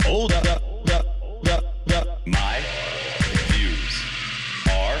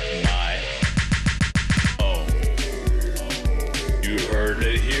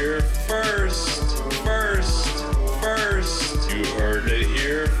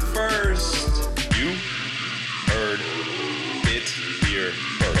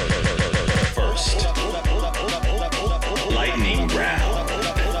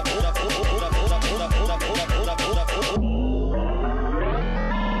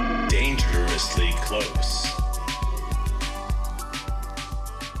Dangerously close.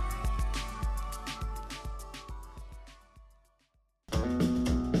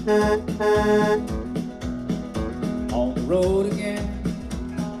 On the road again.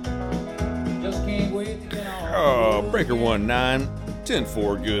 Just can't wait to get on. Breaker 19,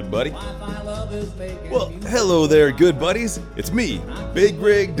 10-4, good buddy. Well, hello there, good buddies. It's me, Big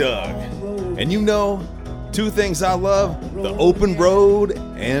Rig Doug. And you know, two things I love, the open road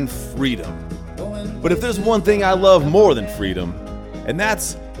and freedom. But if there's one thing I love more than freedom, and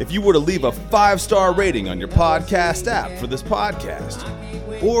that's if you were to leave a 5-star rating on your podcast app for this podcast.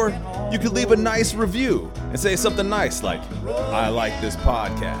 Or you could leave a nice review and say something nice like, I like this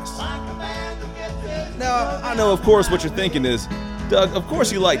podcast. Now, I know, of course, what you're thinking is, Doug, of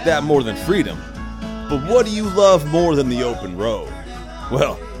course you like that more than freedom. But what do you love more than the open road?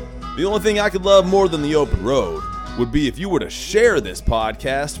 Well, the only thing I could love more than the open road would be if you were to share this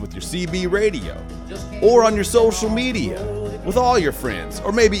podcast with your CB radio, or on your social media, with all your friends,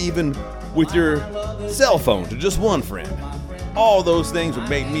 or maybe even with your cell phone to just one friend. All those things would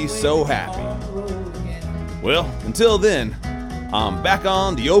make me so happy. Well, until then, I'm back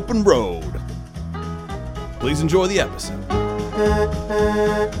on the open road. Please enjoy the episode.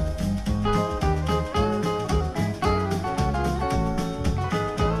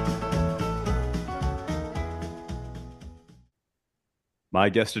 My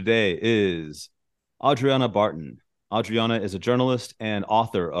guest today is Adriana Barton. Adriana is a journalist and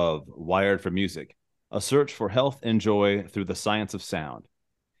author of Wired for Music, a search for health and joy through the science of sound.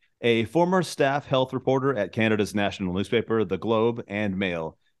 A former staff health reporter at Canada's national newspaper, The Globe and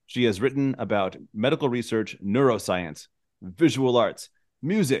Mail, she has written about medical research, neuroscience, visual arts,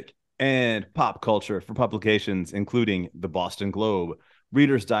 music, and pop culture for publications including The Boston Globe,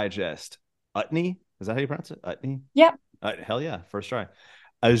 Reader's Digest, Utne, is that how you pronounce it? Utne? Yep. Hell yeah, first try.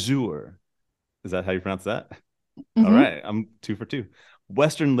 Azure, is that how you pronounce that? Mm-hmm. All right, I'm 2 for 2.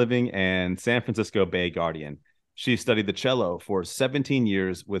 Western Living and San Francisco Bay Guardian. She studied the cello for 17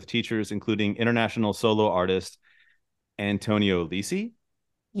 years with teachers including international solo artist Antonio Lisi.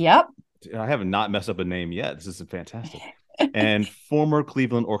 Yep. I have not messed up a name yet. This is fantastic. And former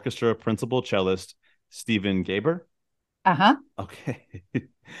Cleveland Orchestra principal cellist Stephen Gaber. Uh-huh. Okay.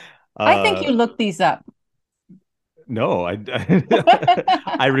 I think you looked these up. No,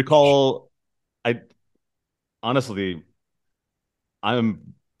 I recall. Honestly,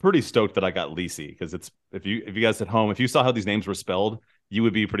 I'm pretty stoked that I got Lisi because it's if you guys at home, if you saw how these names were spelled, you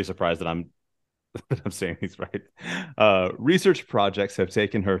would be pretty surprised that I'm saying these right. Research projects have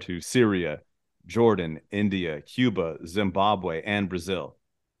taken her to Syria, Jordan, India, Cuba, Zimbabwe, and Brazil.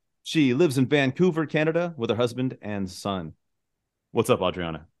 She lives in Vancouver, Canada, with her husband and son. What's up,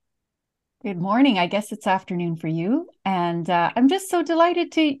 Adriana? Good morning. I guess it's afternoon for you. And I'm just so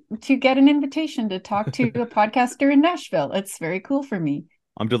delighted to get an invitation to talk to a podcaster in Nashville. It's very cool for me.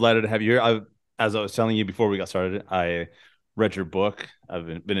 I'm delighted to have you here. As I was telling you before we got started, I read your book.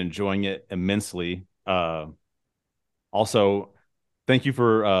 I've been enjoying it immensely. Also, thank you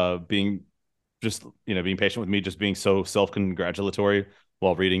for being patient with me, just being so self-congratulatory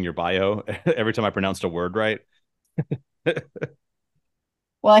while reading your bio every time I pronounced a word right.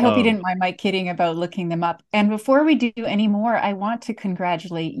 Well, I hope you didn't mind my kidding about looking them up. And before we do any more, I want to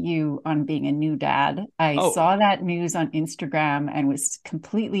congratulate you on being a new dad. I saw that news on Instagram and was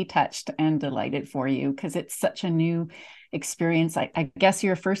completely touched and delighted for you because it's such a new experience. I guess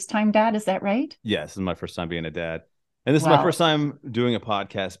you're a first-time dad, is that right? Yes, this is my first time being a dad. And this is my first time doing a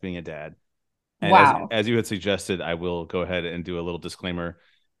podcast being a dad. And wow. As you had suggested, I will go ahead and do a little disclaimer.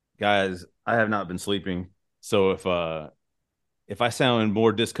 Guys, I have not been sleeping. So if I sound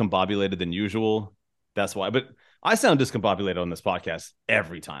more discombobulated than usual, that's why. But I sound discombobulated on this podcast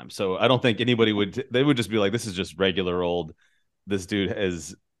every time. So I don't think anybody they would just be like, this is just regular old, this dude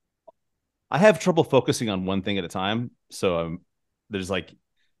has, I have trouble focusing on one thing at a time. So it's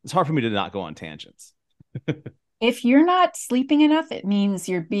hard for me to not go on tangents. If you're not sleeping enough, it means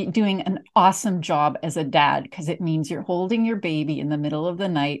you're doing an awesome job as a dad because it means you're holding your baby in the middle of the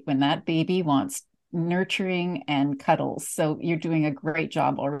night when that baby wants nurturing and cuddles. So you're doing a great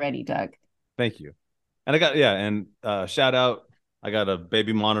job already, Doug. Thank you. And shout out, I got a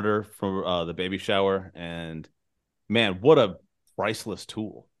baby monitor for the baby shower, and man, what a priceless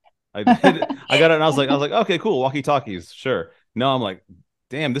tool. I got it and I was like, okay, cool, walkie-talkies, sure. No, I'm like,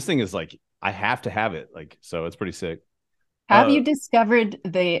 damn, this thing is like, I have to have it. Like, so it's pretty sick. Have you discovered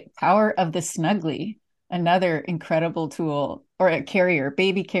the power of the Snuggly? Another incredible tool, or a carrier,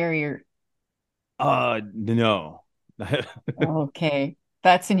 baby carrier. No. Okay.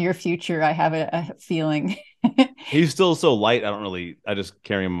 That's in your future. I have a feeling. He's still so light. I just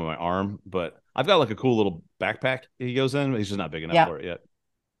carry him on my arm, but I've got like a cool little backpack he goes in. He's just not big enough Yeah. for it yet.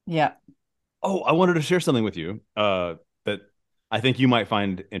 Yeah. Oh, I wanted to share something with you that I think you might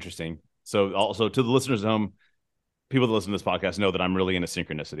find interesting. So also to the listeners at home, people that listen to this podcast know that I'm really into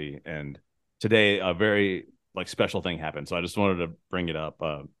synchronicity. And today a very like special thing happened. So I just wanted to bring it up.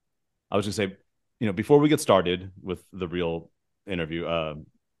 I was going to say, before we get started with the real interview,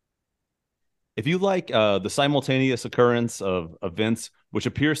 if you like the simultaneous occurrence of events which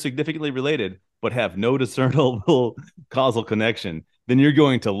appear significantly related but have no discernible causal connection, then you're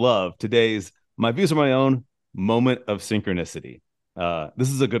going to love today's My Views Are My Own Moment of Synchronicity. This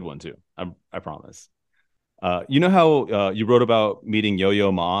is a good one, too. I promise. You know how you wrote about meeting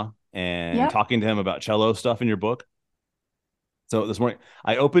Yo-Yo Ma and Yeah. talking to him about cello stuff in your book? So this morning,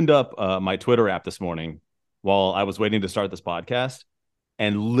 I opened up my Twitter app this morning while I was waiting to start this podcast.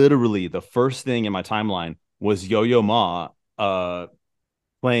 And literally the first thing in my timeline was Yo-Yo Ma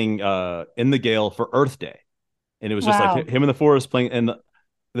playing In the Gale for Earth Day. And it was just like Wow. him in the forest playing. And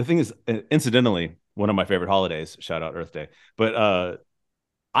the thing is, incidentally, one of my favorite holidays, shout out Earth Day. But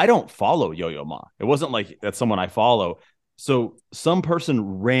I don't follow Yo-Yo Ma. It wasn't like that's someone I follow. So some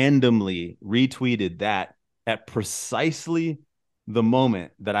person randomly retweeted that at precisely the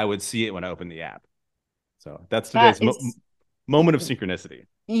moment that I would see it when I open the app. So that's That today's is, moment of synchronicity.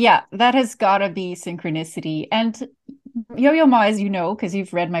 yeah, that has got to be synchronicity. And Yo-Yo Ma, as you know, because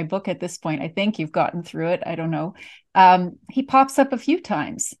you've read my book at this point, I think you've gotten through it. I don't know. He pops up a few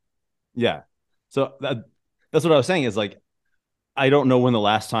times. Yeah. So that's what I was saying is like, I don't know when the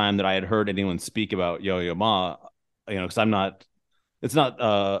last time that I had heard anyone speak about Yo-Yo Ma, because it's not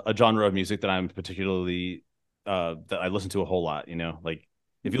a genre of music that I'm particularly, that I listen to a whole lot, like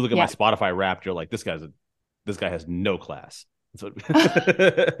if you look at my Yeah. Spotify Wrapped, you're like, this guy has no class. So,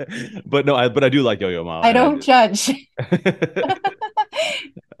 but no, but I do like Yo-Yo Ma, I and don't judge.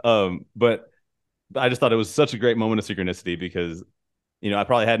 but I just thought it was such a great moment of synchronicity because, I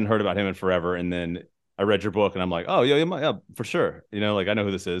probably hadn't heard about him in forever. And then I read your book and I'm like, oh, yeah, for sure. Like I know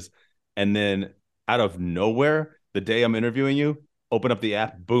who this is. And then out of nowhere, the day I'm interviewing you, open up the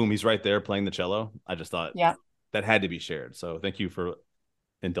app, boom, he's right there playing the cello. I just thought Yeah. that had to be shared. So thank you for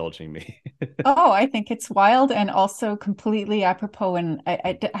indulging me. Oh, I think it's wild and also completely apropos. And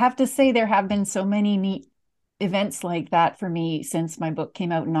have to say, there have been so many neat events like that for me since my book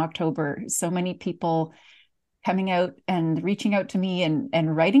came out in October. So many people coming out and reaching out to me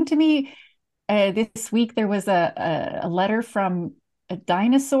and writing to me. This week, there was a letter from a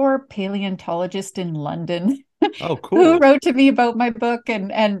dinosaur paleontologist in London Oh, who cool. wrote to me about my book,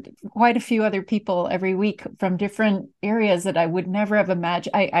 and quite a few other people every week from different areas that I would never have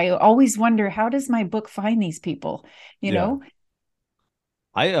imagined. I always wonder, how does my book find these people? You Yeah. know?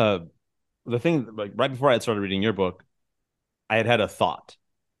 I the thing like right before I had started reading your book, I had a thought.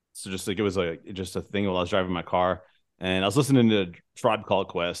 So just like it was like just a thing while I was driving my car, and I was listening to Tribe Called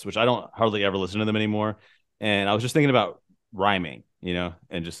Quest, which I don't hardly ever listen to them anymore. And I was just thinking about rhyming,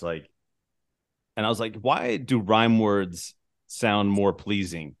 and just like, and I was like, why do rhyme words sound more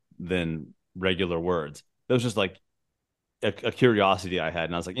pleasing than regular words? That was just like a curiosity I had,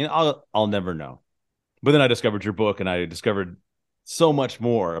 and I was like, I'll never know. But then I discovered your book, and I discovered so much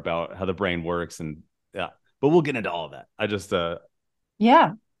more about how the brain works, and yeah. But we'll get into all of that. I just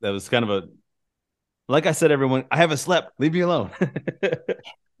Yeah. that was kind of a like I said, everyone, I haven't slept. Leave me alone.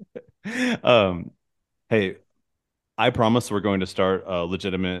 um, hey, I promise we're going to start a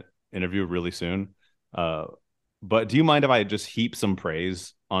legitimate interview really soon. Uh, but do you mind if I just heap some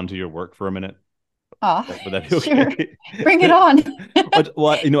praise onto your work for a minute? Oh, Would that be sure. okay? Bring it on. Well,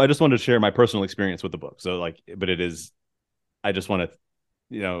 I just wanted to share my personal experience with the book. So, like, but it is, I just want to,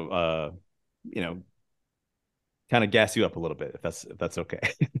 you know, uh, you know, kind of gas you up a little bit, if that's okay.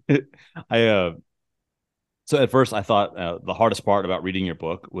 I So at first I thought the hardest part about reading your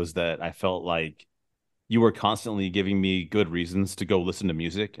book was that I felt like you were constantly giving me good reasons to go listen to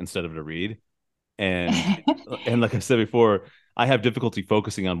music instead of to read. And and like I said before, I have difficulty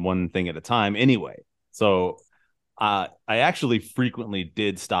focusing on one thing at a time anyway. So I actually frequently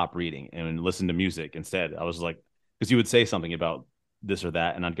did stop reading and listen to music instead. I was like, because you would say something about this or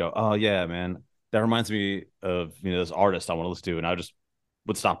that, and I'd go, "Oh yeah, man, that reminds me of this artist I want to listen to," and I just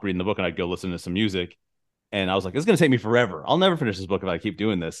would stop reading the book and I'd go listen to some music. And I was like, "It's going to take me forever. I'll never finish this book if I keep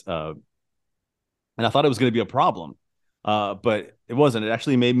doing this." And I thought it was going to be a problem, but it wasn't. It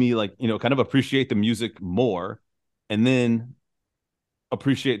actually made me like kind of appreciate the music more, and then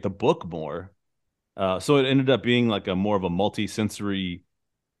appreciate the book more. So it ended up being like a more of a multi-sensory,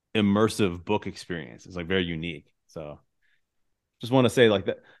 immersive book experience. It's like very unique. So just want to say like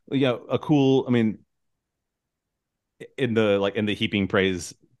that, a cool, I mean, in the heaping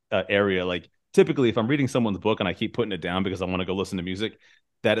praise area, like typically if I'm reading someone's book and I keep putting it down because I want to go listen to music,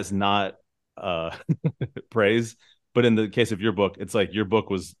 that is not uh praise. But in the case of your book, it's like your book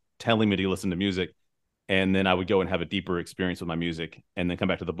was telling me to listen to music, and then I would go and have a deeper experience with my music, and then come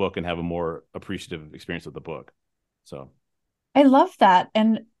back to the book and have a more appreciative experience with the book. So I love that.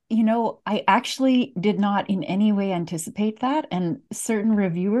 And, I actually did not in any way anticipate that. And certain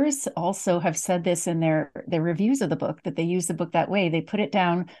reviewers also have said this in their reviews of the book, that they use the book that way. They put it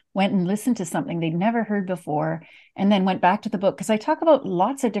down, went and listened to something they'd never heard before, and then went back to the book. Because I talk about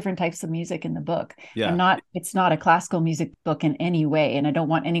lots of different types of music in the book. yeah. It's not a classical music book in any way. And I don't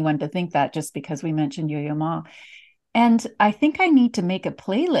want anyone to think that just because we mentioned Yo-Yo Ma. And I think I need to make a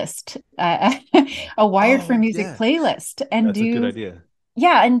playlist, a Wired for Music playlist, and That's a good idea.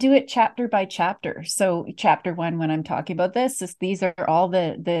 yeah, and do it chapter by chapter. So chapter one, when I'm talking about this, these are all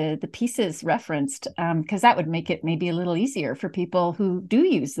the pieces referenced, because that would make it maybe a little easier for people who do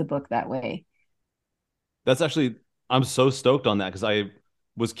use the book that way. That's actually, I'm so stoked on that because I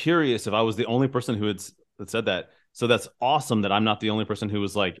was curious if I was the only person who had said that. So that's awesome that I'm not the only person who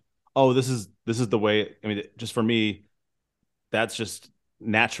was like, oh, this is the way. I mean, just for me, that's just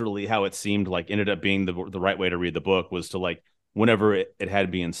naturally how it seemed like ended up being the right way to read the book, was to like whenever it had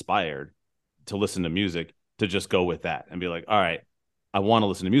me inspired to listen to music, to just go with that and be like, all right, I want to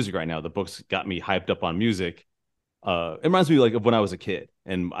listen to music right now. The book's got me hyped up on music. It reminds me like of when I was a kid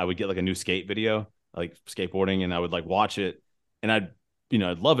and I would get like a new skate video, like skateboarding, and I would like watch it, and I'd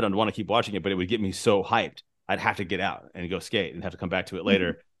love it. I'd want to keep watching it, but it would get me so hyped. I'd have to get out and go skate and have to come back to it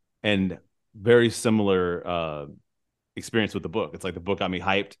later. Mm-hmm. And very similar experience with the book. It's like the book got me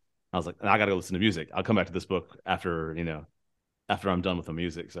hyped. I was like, I got to go listen to music. I'll come back to this book after I'm done with the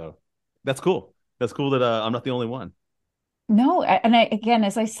music. So that's cool. That's cool that I'm not the only one. No, and again,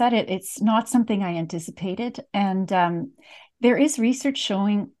 as I said, it's not something I anticipated. And there is research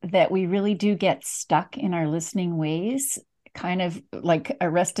showing that we really do get stuck in our listening ways, kind of like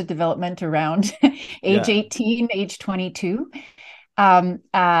arrested development around age 18, age 22.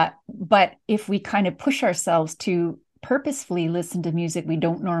 But if we kind of push ourselves to purposefully listen to music we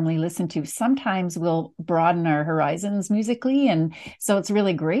don't normally listen to, sometimes we'll broaden our horizons musically. And so it's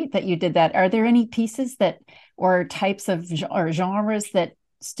really great that you did that. Are there any pieces or types of or genres that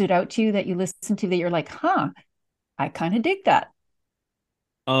stood out to you that you listened to that you're like, I kind of dig that?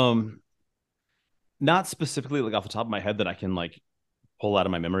 Not specifically like off the top of my head that I can like pull out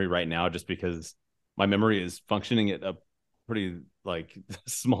of my memory right now, just because my memory is functioning at a pretty like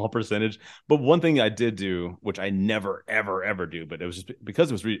small percentage. But one thing I did do, which I never ever do, but it was just because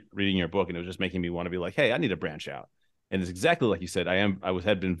it was reading your book, and it was just making me want to be like, hey, I need to branch out. And it's exactly like you said.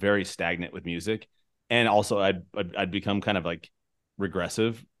 Had been very stagnant with music, and also I'd become kind of like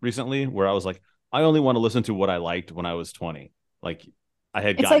regressive recently, where I was like, I only want to listen to what I liked when I was 20. Like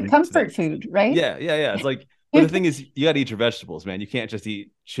it's like comfort food, right? Yeah. It's like, but the thing is, you got to eat your vegetables, man. You can't just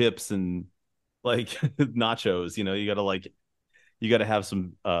eat chips and like nachos. You got to have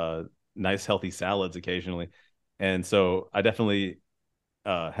some nice healthy salads occasionally. And so I definitely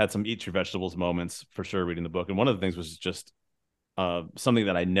had some eat your vegetables moments for sure reading the book. And one of the things was just something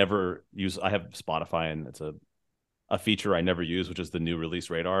that I never use. I have Spotify, and it's a feature I never use, which is the new release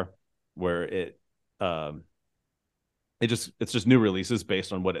radar, where it's just new releases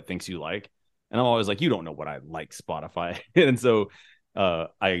based on what it thinks you like. And I'm always like, you don't know what I like, Spotify. And so I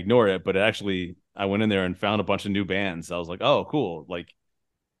ignore it, but I went in there and found a bunch of new bands. I was like, oh, cool. Like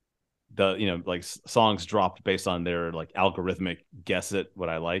songs dropped based on their like algorithmic guess at what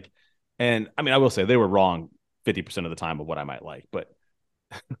I like. And I mean, I will say they were wrong 50% of the time of what I might like, but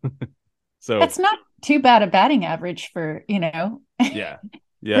so that's not too bad a batting average for, yeah.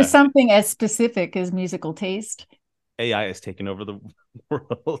 for something as specific as musical taste. AI has taken over the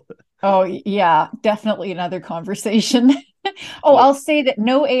world. Oh yeah, definitely another conversation. I'll say that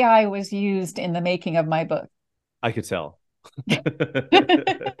no AI was used in the making of my book. I could tell. There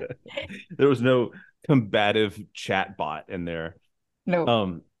was no combative chat bot in there.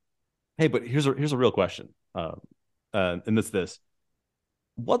 No. Hey, but here's a real question. And it's this.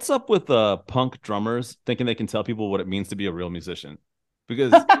 What's up with punk drummers thinking they can tell people what it means to be a real musician?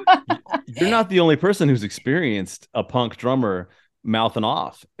 Because you're not the only person who's experienced a punk drummer mouthing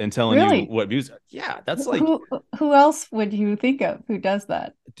off and telling you what music. Yeah, that's like who else would you think of who does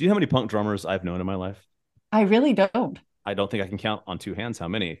that? Do you know how many punk drummers I've known in my life? I really don't. I don't think I can count on two hands how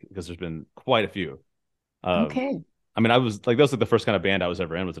many, because there's been quite a few. Okay. I mean, I was like, that was like the first kind of band I was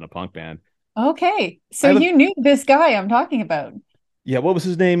ever in, was in a punk band. Okay, so you knew this guy I'm talking about. Yeah, what was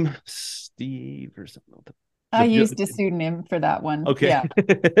his name? Steve or something. I used a pseudonym for that one. Okay. Yeah. I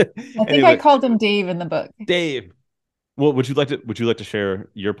think I Anyway, called him Dave in the book. Dave. Well, would you like to share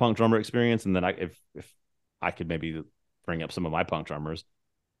your punk drummer experience, and then if I could maybe bring up some of my punk drummers.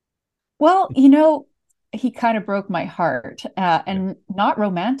 Well, he kind of broke my heart, Yeah. and not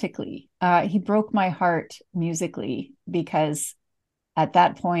romantically. He broke my heart musically because at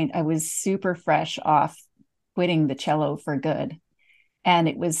that point I was super fresh off quitting the cello for good. And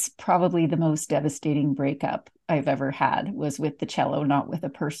it was probably the most devastating breakup I've ever had was with the cello, not with a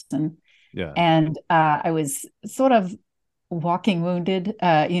person. Yeah. And I was sort of walking wounded.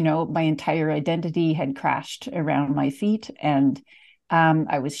 My entire identity had crashed around my feet, and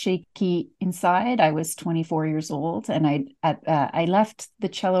I was shaky inside. I was 24 years old, and I left the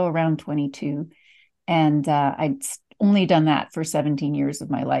cello around 22, and I'd only done that for 17 years of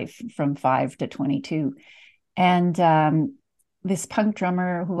my life, from 5 to 22. And this punk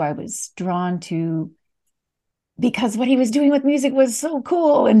drummer who I was drawn to because what he was doing with music was so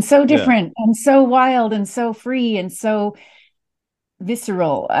cool and so Yeah. different and so wild and so free and so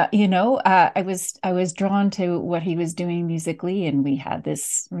visceral. I was drawn to what he was doing musically, and we had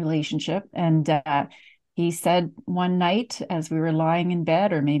this relationship. And he said one night as we were lying in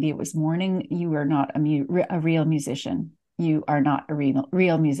bed, or maybe it was morning, "You are not a real musician. You are not a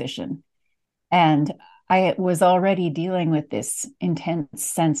real musician." And I was already dealing with this intense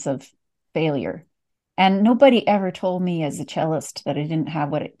sense of failure. And nobody ever told me as a cellist that I didn't have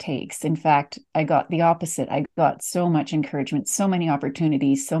what it takes. In fact, I got the opposite. I got so much encouragement, so many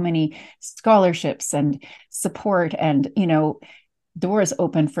opportunities, so many scholarships and support, and, doors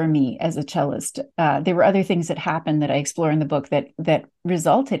open for me as a cellist. There were other things that happened that I explore in the book that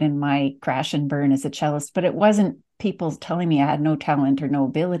resulted in my crash and burn as a cellist, but it wasn't people telling me I had no talent or no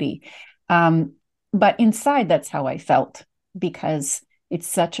ability. But inside, that's how I felt, because it's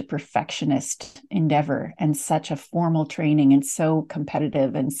such a perfectionist endeavor and such a formal training and so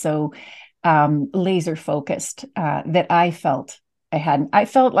competitive and so laser focused, that I felt I hadn't. I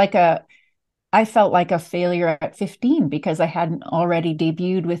felt like a failure at 15 because I hadn't already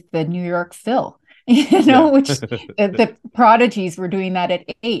debuted with the New York Phil, Yeah. which the Prodigies were doing that at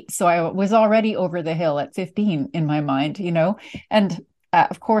 8. So I was already over the hill at 15 in my mind, and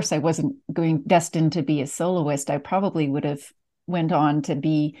of course I wasn't destined to be a soloist. I probably would have went on to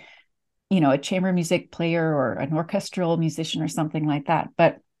be, a chamber music player or an orchestral musician or something like that.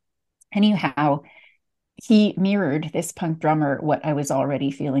 But anyhow, he mirrored, this punk drummer, what I was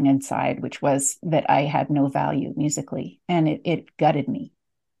already feeling inside, which was that I had no value musically, and it gutted me.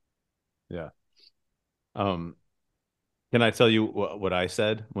 Yeah. Um, can I tell you what I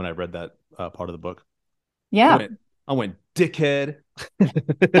said when I read that part of the book? I Yeah. went, I went, dickhead. I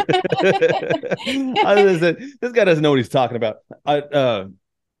said, this guy doesn't know what he's talking about.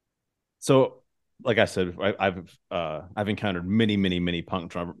 So, like I said, I've encountered many, many, many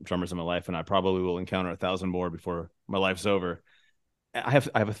punk drummers in my life, and I probably will encounter 1,000 more before my life's over. I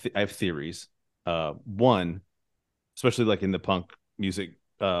have theories. One, especially like in the punk music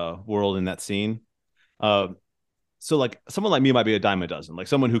world, in that scene. Uh, so like someone like me might be a dime a dozen, like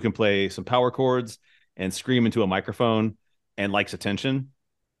someone who can play some power chords and scream into a microphone and likes attention.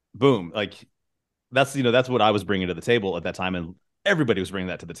 Boom, like that's what I was bringing to the table at that time, and everybody was bringing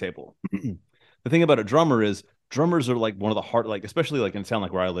that to the table. The thing about a drummer is drummers are like one of the hard, like especially like in a town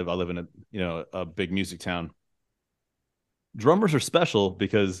like where I live. I live in a big music town. Drummers are special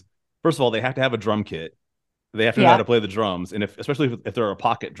because first of all, they have to have a drum kit. They have to know how Yeah. to play the drums, and especially if they're a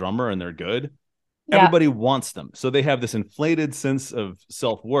pocket drummer and they're good, Yeah. everybody wants them. So they have this inflated sense of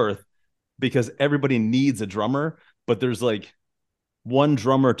self-worth because everybody needs a drummer, but there's like one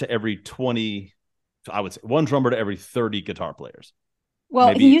drummer to every 20, I would say one drummer to every 30 guitar players. Well,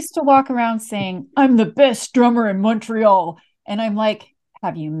 he Maybe. used to walk around saying, "I'm the best drummer in Montreal." And I'm like,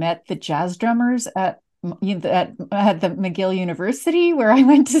 "Have you met the jazz drummers at the McGill University where I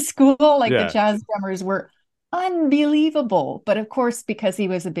went to school?" Like, the Yeah. jazz drummers were unbelievable. But of course, because he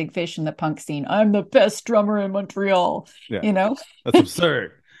was a big fish in the punk scene, "I'm the best drummer in Montreal," Yeah. you know? That's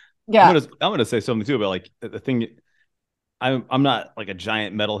absurd. I'm Yeah. gonna I'm gonna say something too about like the thing. I'm not like a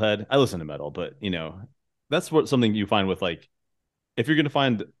giant metalhead. I listen to metal, but that's what something you find with like if you're gonna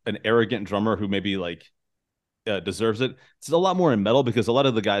find an arrogant drummer who maybe like deserves it. It's a lot more in metal because a lot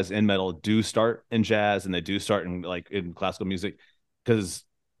of the guys in metal do start in jazz and they do start in like in classical music because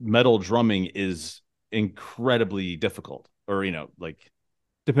metal drumming is incredibly difficult, or like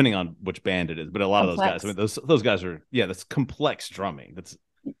depending on which band it is. But a lot of those guys, I Complex. mean, those guys are, yeah, that's complex drumming. That's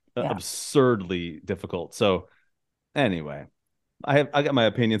Yeah. absurdly difficult. So anyway, I got my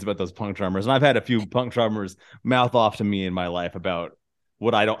opinions about those punk drummers, and I've had a few punk drummers mouth off to me in my life about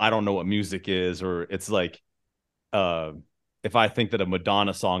what I don't know what music is, or it's like uh, if I think that a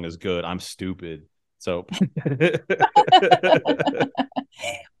Madonna song is good, I'm stupid. So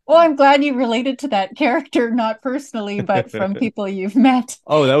Well, I'm glad you related to that character, not personally, but from people you've met.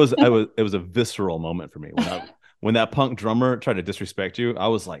 Oh, it was a visceral moment for me when that punk drummer tried to disrespect you. I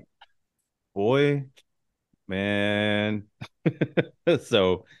was like, boy, man.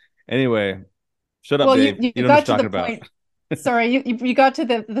 So anyway, shut up, Well, Dave. you You don't know what got to you're the talking about. point. Sorry, you got to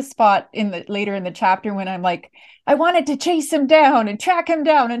the spot in the later in the chapter when I'm like, I wanted to chase him down and track him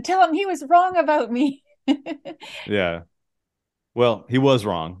down and tell him he was wrong about me. Yeah. Well, he was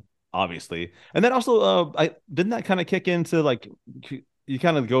wrong, obviously. And then also, I didn't that kind of kick into like you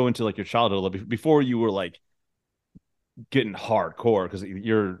kind of go into like your childhood before you were like getting hardcore because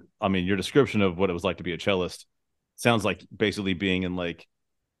I mean, your description of what it was like to be a cellist sounds like basically being in like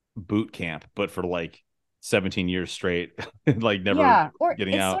boot camp, but for like 17 years straight, like never Yeah, or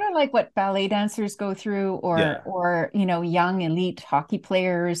getting it's out. sort of like what ballet dancers go through, Yeah. or young elite hockey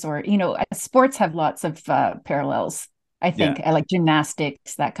players, or sports have lots of parallels. I Yeah. think like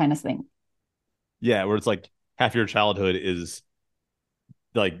gymnastics, that kind of thing. Yeah. Where it's like half your childhood is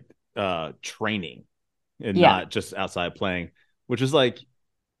like training and Yeah. not just outside playing, which is like,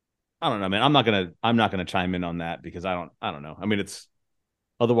 I don't know, man. I'm not gonna chime in on that because I don't know. I mean, it's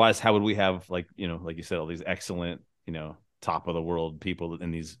otherwise, how would we have like, like you said, all these excellent, top of the world people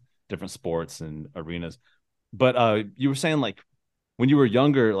in these different sports and arenas? But you were saying like when you were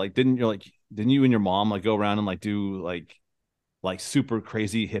younger, like didn't you and your mom like go around and like do like super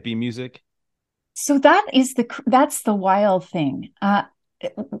crazy hippie music? So that's the wild thing. Uh,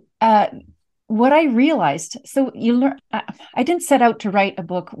 what I realized, so you learn, I didn't set out to write a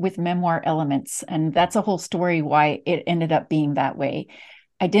book with memoir elements, and that's a whole story why it ended up being that way.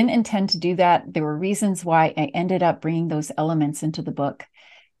 I didn't intend to do that. There were reasons why I ended up bringing those elements into the book.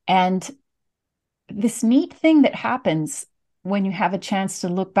 And this neat thing that happens when you have a chance to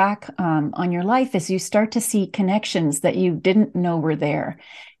look back on your life is you start to see connections that you didn't know were there.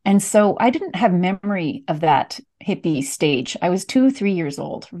 And so I didn't have memory of that hippie stage. I was 2, 3 years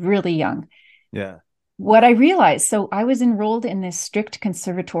old, really young. Yeah. What I realized, so I was enrolled in this strict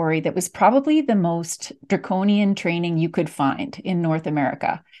conservatory that was probably the most draconian training you could find in North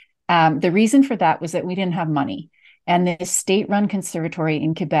America. The reason for that was that we didn't have money. And this state-run conservatory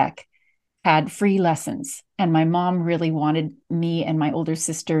in Quebec had free lessons. And my mom really wanted me and my older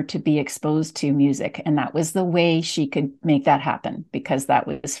sister to be exposed to music. And that was the way she could make that happen because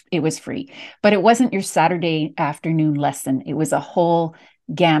it was free. But it wasn't your Saturday afternoon lesson. It was a whole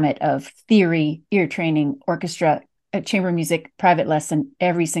gamut of theory, ear training, orchestra, chamber music, private lesson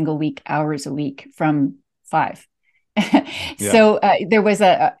every single week, hours a week from 5. Yeah. So it was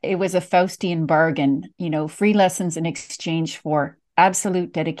a Faustian bargain, free lessons in exchange for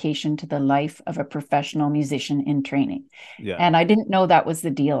absolute dedication to the life of a professional musician in training. Yeah. And I didn't know that was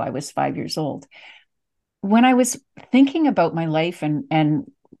the deal. I was 5 years old. When I was thinking about my life and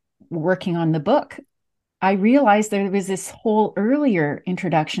working on the book, I realized there was this whole earlier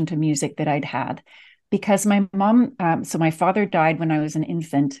introduction to music that I'd had because my mom, so my father died when I was an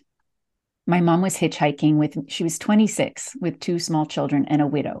infant. My mom was hitchhiking she was 26 with 2 small children and a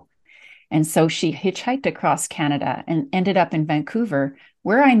widow. And so she hitchhiked across Canada and ended up in Vancouver,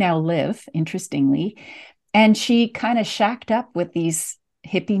 where I now live, interestingly. And she kind of shacked up with these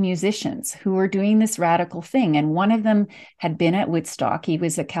hippie musicians who were doing this radical thing. And one of them had been at Woodstock. He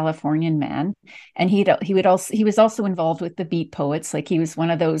was a Californian man. And he was also involved with the Beat Poets. Like he was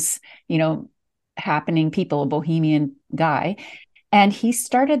one of those, happening people, a bohemian guy. And he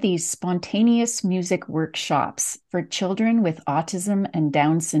started these spontaneous music workshops for children with autism and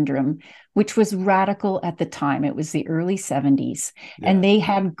Down syndrome, which was radical at the time. It was the early 70s. Yeah. And they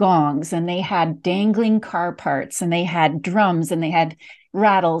had gongs and they had dangling car parts and they had drums and they had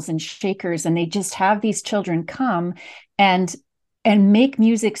rattles and shakers. And they just have these children come and make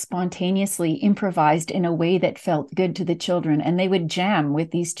music spontaneously improvised in a way that felt good to the children. And they would jam with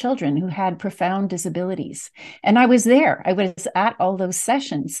these children who had profound disabilities. And I was there. I was at all those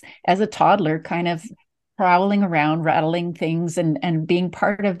sessions as a toddler, kind of prowling around, rattling things and being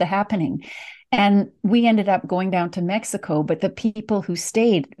part of the happening. And we ended up going down to Mexico, but the people who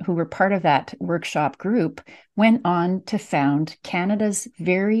stayed, who were part of that workshop group, went on to found Canada's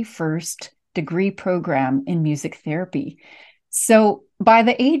very first degree program in music therapy. So by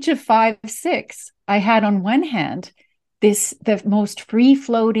the age of 5, 6, I had on one hand the most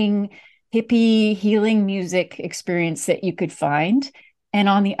free-floating hippie healing music experience that you could find. And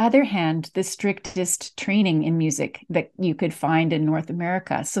on the other hand, the strictest training in music that you could find in North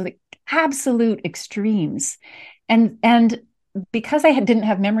America. So the absolute extremes. And because I didn't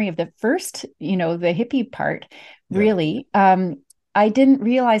have memory of the first, the hippie part, really. I didn't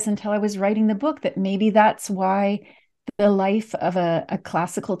realize until I was writing the book that maybe that's why the life of a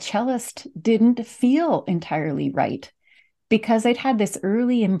classical cellist didn't feel entirely right, because I'd had this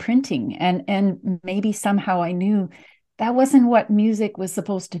early imprinting, and maybe somehow I knew that wasn't what music was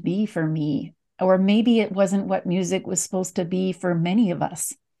supposed to be for me, or maybe it wasn't what music was supposed to be for many of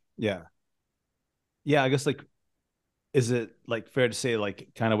us. Yeah. Yeah, I guess like, is it like fair to say like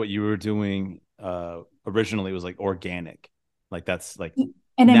kind of what you were doing originally was like organic? Like that's like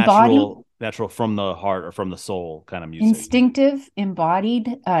and natural from the heart or from the soul kind of music. Instinctive,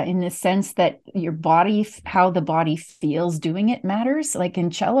 embodied, in the sense that your body, how the body feels doing it matters. Like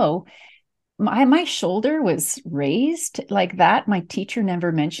in cello, my shoulder was raised like that. My teacher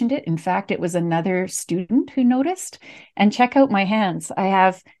never mentioned it. In fact, it was another student who noticed. And check out my hands. I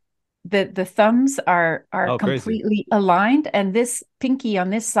have the thumbs are completely aligned, and this pinky on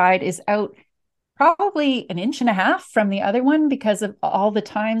this side is out probably an inch and a half from the other one, because of all the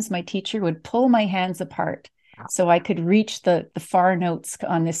times my teacher would pull my hands apart so I could reach the far notes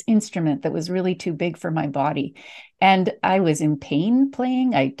on this instrument that was really too big for my body. And I was in pain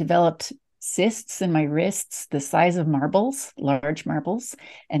playing. I developed cysts in my wrists the size of marbles, large marbles,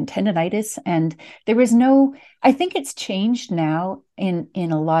 and tendonitis. And there was no, I think it's changed now in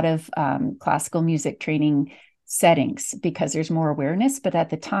a lot of classical music training settings because there's more awareness. But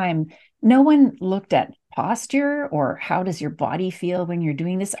at the time, no one looked at posture or how does your body feel when you're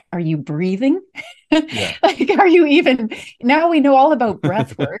doing this. Are you breathing? Yeah. Like, are you even, now we know all about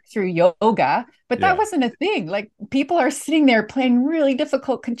breath work through yoga, but that wasn't a thing. Like, people are sitting there playing really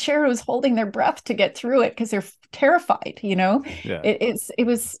difficult concertos, holding their breath to get through it because they're terrified, you know. It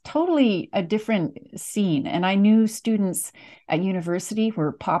was totally a different scene. And I knew students at university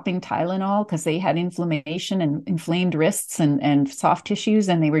were popping Tylenol because they had inflammation and inflamed wrists and soft tissues,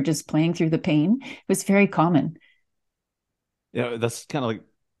 and they were just playing through the pain. It was very common. Yeah, that's kind of like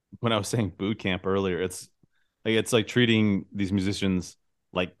when I was saying boot camp earlier. It's like treating these musicians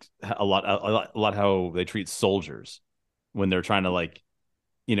like a lot how they treat soldiers when they're trying to, like,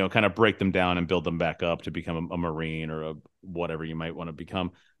 you know, kind of break them down and build them back up to become a Marine or a whatever you might want to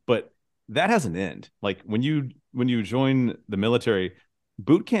become. But that has an end. Like when you join the military,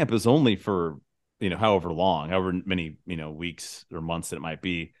 boot camp is only for, you know, however many, you know, weeks or months that it might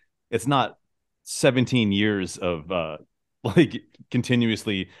be. It's not 17 years of like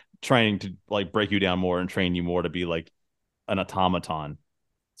continuously trying to like break you down more and train you more to be like an automaton.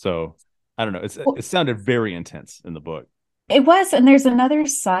 So I don't know. It sounded very intense in the book. It was, and there's another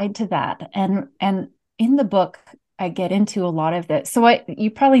side to that. And in the book, I get into a lot of that. So you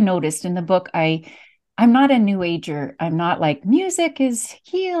probably noticed in the book, I'm not a new ager. I'm not like music is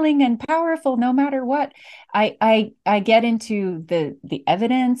healing and powerful no matter what. I get into the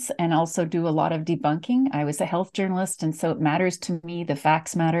evidence and also do a lot of debunking. I was a health journalist, and so it matters to me. The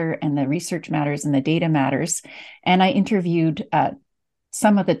facts matter, and the research matters, and the data matters. And I interviewed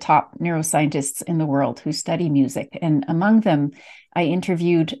some of the top neuroscientists in the world who study music. And among them, I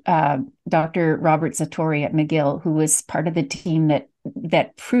interviewed Dr. Robert Zatorri at McGill, who was part of the team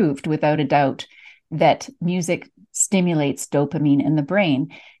that proved without a doubt that music stimulates dopamine in the brain.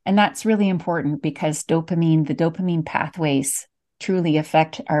 And that's really important because the dopamine pathways truly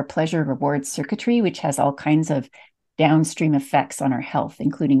affect our pleasure reward circuitry, which has all kinds of downstream effects on our health,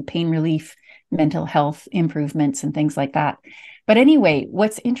 including pain relief, mental health improvements, and things like that. But anyway,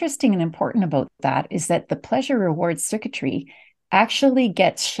 what's interesting and important about that is that the pleasure reward circuitry actually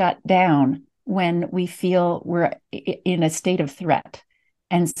gets shut down when we feel we're in a state of threat.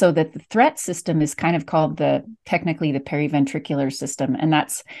 And so that the threat system is kind of called technically the periventricular system. And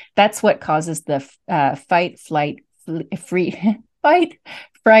that's what causes the fight, flight, freeze,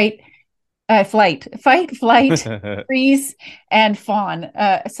 and fawn.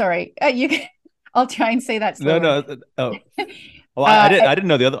 Sorry, I'll try and say that slower. No. Oh. Well, I didn't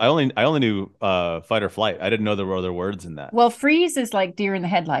know the other. I only knew fight or flight. I didn't know there were other words in that. Well, freeze is like deer in the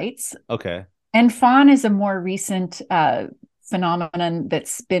headlights. Okay. And fawn is a more recent phenomenon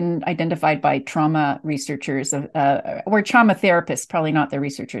that's been identified by trauma researchers or trauma therapists, probably not the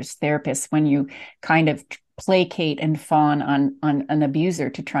researchers, therapists, when you kind of placate and fawn on an abuser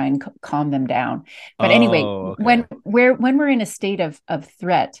to try and calm them down. But anyway, okay. when we're in a state of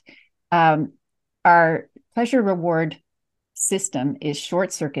threat, our pleasure reward system is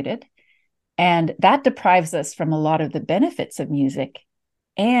short-circuited, and that deprives us from a lot of the benefits of music,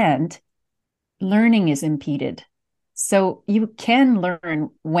 and learning is impeded. So you can learn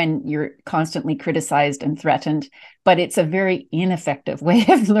when you're constantly criticized and threatened, but it's a very ineffective way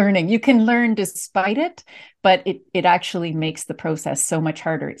of learning. You can learn despite it, but it actually makes the process so much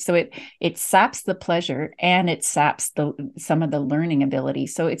harder. So it saps the pleasure and it saps some of the learning ability.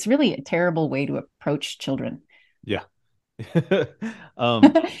 So it's really a terrible way to approach children. Yeah.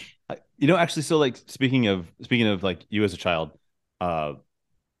 Actually, so like speaking of like you as a child, uh,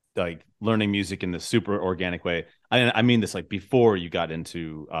 like learning music in this super organic way. I mean this like before you got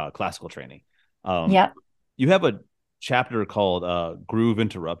into classical training. Yeah. You have a chapter called Groove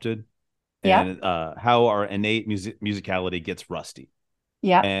Interrupted, Yeah. and how our innate musicality gets rusty.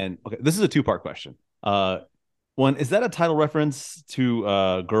 Yeah. And okay, this is a two-part question. One, is that a title reference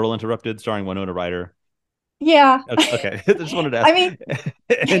to Girl Interrupted starring Winona Ryder? Yeah. Okay. I just wanted to I ask. mean,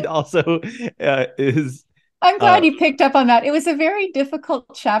 And also, is I'm glad uh, you picked up on that. It was a very difficult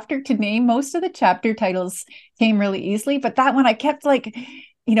chapter to name. Most of the chapter titles came really easily, but that one I kept like,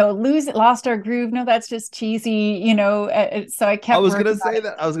 lost our groove. No, that's just cheesy, so I I kept was gonna working on say it.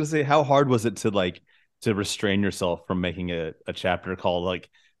 that. I was gonna say, how hard was it to restrain yourself from making a chapter called like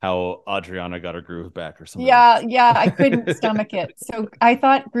how Adriana got her groove back or something like Yeah, I couldn't that? stomach it. So I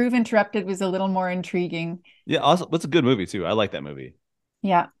thought Groove Interrupted was a little more intriguing. Yeah, also, that's a good movie too. I like that movie.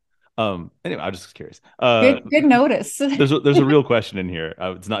 Yeah. Anyway, I'm just curious. Good notice. There's a real question in here.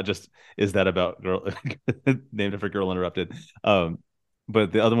 It's not just is that about girl named after Girl Interrupted.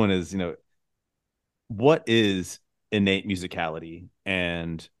 But the other one is, what is innate musicality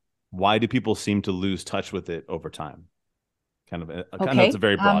and why do people seem to lose touch with it over time? I know it's a Okay.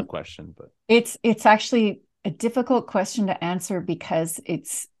 very broad question, but It's actually a difficult question to answer because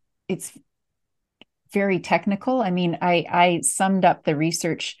it's very technical. I mean, I summed up the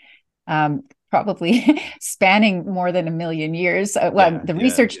research, probably spanning more than a million years. Well, yeah, the yeah,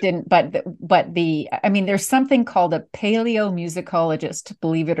 research didn't, but I mean, there's something called a paleomusicologist,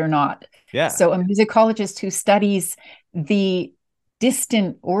 believe it or not. yeah, So a musicologist who studies the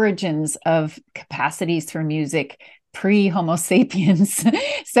distant origins of capacities for music pre-Homo sapiens.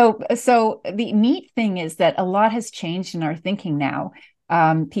 So the neat thing is that a lot has changed in our thinking now.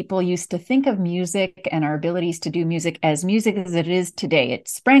 People used to think of music and our abilities to do music as it is today. It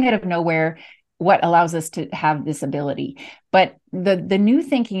sprang out of nowhere. What allows us to have this ability? But the new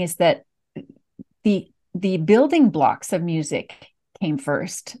thinking is that the building blocks of music came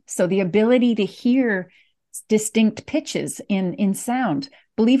first. So the ability to hear distinct pitches in sound.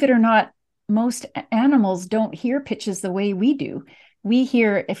 Believe it or not, most animals don't hear pitches the way we do. We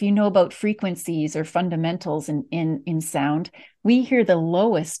hear, if you know about frequencies or fundamentals in sound, we hear the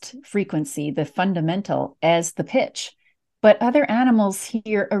lowest frequency, the fundamental, as the pitch. But other animals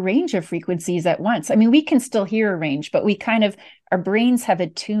hear a range of frequencies at once. I mean, we can still hear a range, but our brains have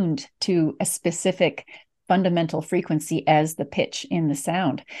attuned to a specific fundamental frequency as the pitch in the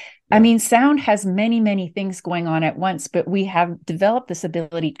sound. I yeah, mean, sound has many, many things going on at once, but we have developed this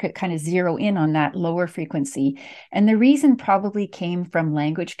ability to kind of zero in on that lower frequency. And the reason probably came from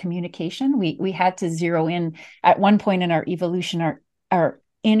language communication. We had to zero in at one point in our evolution. Our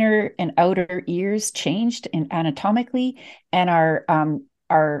inner and outer ears changed anatomically, and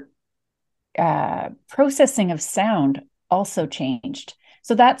our processing of sound also changed.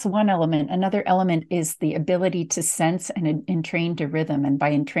 So that's one element. Another element is the ability to sense and entrain to rhythm. And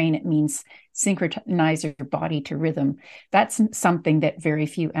by entrain, it means synchronize your body to rhythm. That's something that very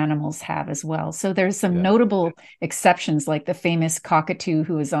few animals have as well. So there's some yeah. notable exceptions, like the famous cockatoo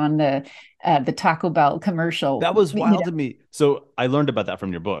who was on the Taco Bell commercial. That was wild to me. So I learned about that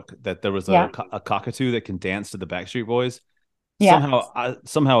from your book that there was Yeah, a cockatoo that can dance to the Backstreet Boys. yeah,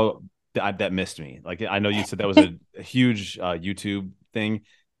 Somehow that missed me. Like I know you said that was a huge YouTube thing,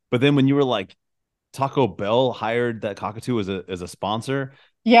 but then when you were like Taco Bell hired that cockatoo as a sponsor,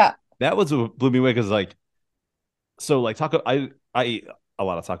 yeah, that was what blew me away because like Taco I eat a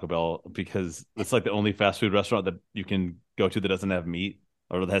lot of Taco Bell because it's like the only fast food restaurant that you can go to that doesn't have meat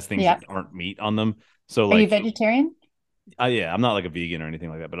or that has things yeah. that aren't meat on them. So Are you like vegetarian? yeah, I'm not like a vegan or anything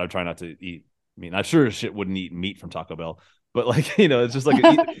like that, but I try not to eat meat. I sure as shit wouldn't eat meat from Taco Bell, but like it's just like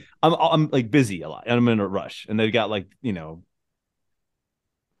I'm like busy a lot and I'm in a rush, and they've got like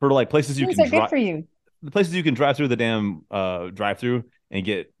for like places you Those can are good drive for you. the places you can drive through the damn drive through and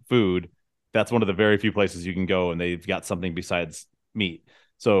get food. That's one of the very few places you can go, and they've got something besides meat.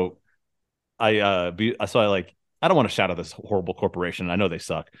 So I like I don't want to shout out this horrible corporation. I know they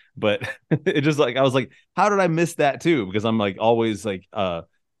suck, but it just like I was like, how did I miss that too? Because I'm like always like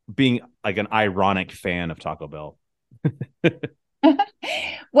being like an ironic fan of Taco Bell.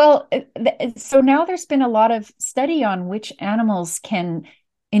 Well, so now there's been a lot of study on which animals can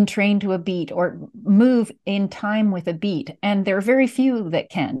entrain to a beat or move in time with a beat. And there are very few that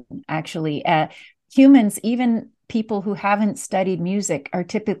can actually. Humans, even people who haven't studied music, are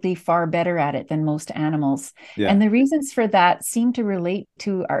typically far better at it than most animals. Yeah. And the reasons for that seem to relate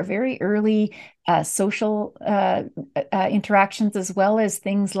to our very early social interactions, as well as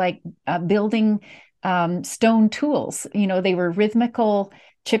things like building stone tools. They were rhythmical,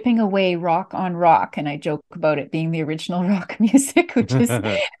 chipping away rock on rock. And I joke about it being the original rock music, which is,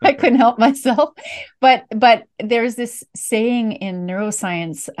 I couldn't help myself. But there's this saying in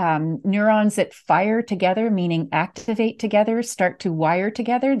neuroscience, neurons that fire together, meaning activate together, start to wire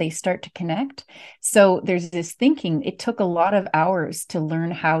together, they start to connect. So there's this thinking, it took a lot of hours to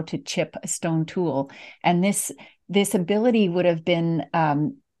learn how to chip a stone tool. And this ability would have been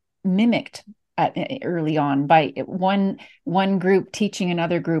mimicked early on by one group teaching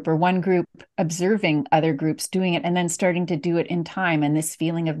another group, or one group observing other groups doing it and then starting to do it in time. And this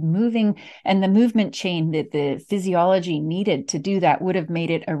feeling of moving and the movement chain that the physiology needed to do that would have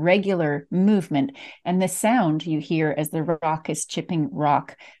made it a regular movement. And the sound you hear as the rock is chipping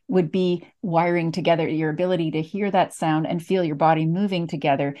rock would be wiring together your ability to hear that sound and feel your body moving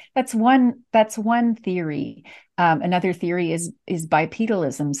together. That's one theory. Another theory is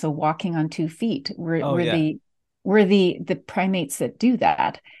bipedalism, so walking on 2 feet. We're the primates that do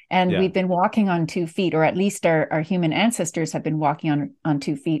that, and we've been walking on 2 feet, or at least our human ancestors have been walking on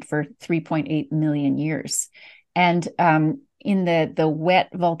 2 feet for 3.8 million years. And in the wet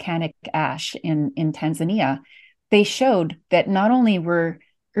volcanic ash in Tanzania, they showed that not only were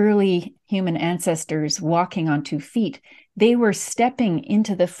early human ancestors walking on 2 feet, they were stepping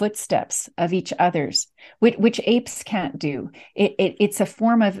into the footsteps of each other's, which apes can't do. It's a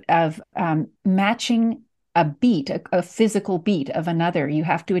form of matching a beat, a physical beat of another. You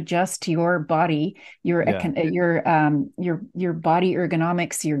have to adjust your body, your body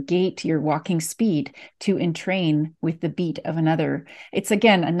ergonomics, your gait, your walking speed to entrain with the beat of another. It's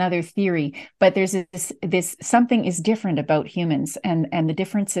again another theory, but there's this something is different about humans, and the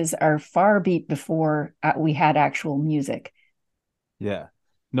differences are far before we had actual music. Yeah,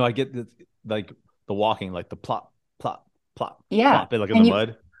 no, I get like the walking, like the plop, plop, plop, yeah, plop, like in the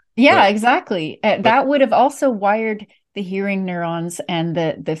mud. Yeah, exactly. That would have also wired the hearing neurons and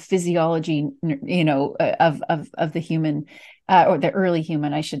the physiology, of the human, or the early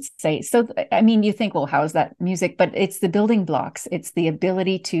human, I should say. So, I mean, you think, well, how's that music? But it's the building blocks. It's the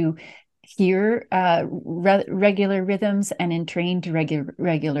ability to hear regular rhythms and entrain to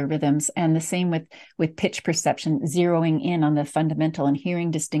regular rhythms, and the same with pitch perception, zeroing in on the fundamental and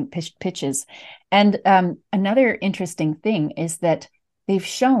hearing distinct pitches. And another interesting thing is that they've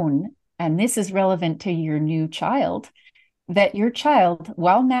shown, and this is relevant to your new child, that your child,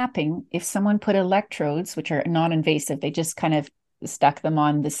 while napping, if someone put electrodes, which are non-invasive, they just kind of stuck them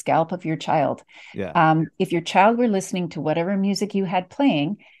on the scalp of your child. If your child were listening to whatever music you had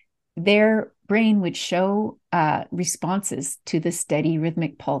playing, their brain would show responses to the steady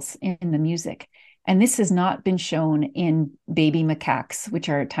rhythmic pulse in the music. And this has not been shown in baby macaques, which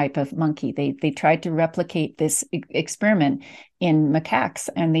are a type of monkey. They tried to replicate this experiment in macaques,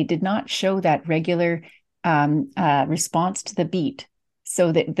 and they did not show that regular response to the beat.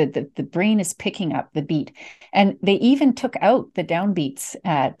 So that the brain is picking up the beat. And they even took out the downbeats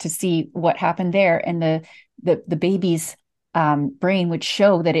to see what happened there. And the baby's brain would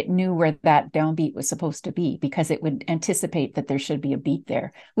show that it knew where that downbeat was supposed to be, because it would anticipate that there should be a beat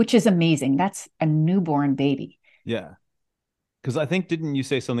there, which is amazing. That's a newborn baby. Yeah. Because I think, didn't you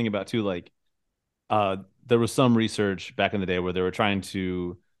say something about too, like there was some research back in the day where they were trying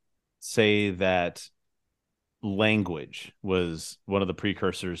to say that language was one of the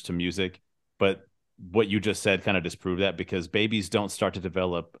precursors to music, but what you just said kind of disproved that, because babies don't start to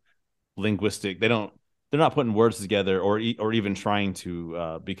develop linguistic, they're not putting words together or even trying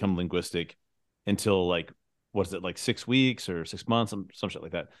to become linguistic until like, what is it, like 6 weeks or 6 months, some shit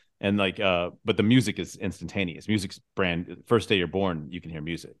like that. And like, but the music is instantaneous. Music's first day you're born, you can hear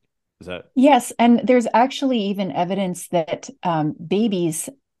music. Is that? Yes. And there's actually even evidence that babies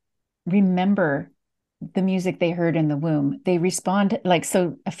remember the music they heard in the womb. They respond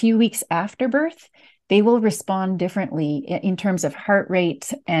so a few weeks after birth, they will respond differently in terms of heart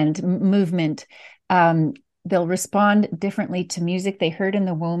rate and movement. They'll respond differently to music they heard in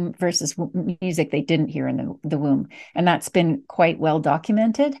the womb versus music they didn't hear in the womb. And that's been quite well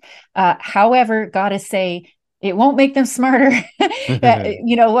documented. However, gotta say, it won't make them smarter.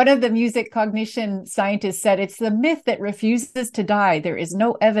 One of the music cognition scientists said it's the myth that refuses to die. There is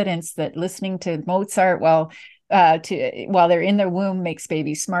no evidence that listening to Mozart while to while they're in their womb makes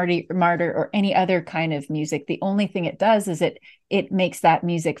babies smarter, or any other kind of music. The only thing it does is it makes that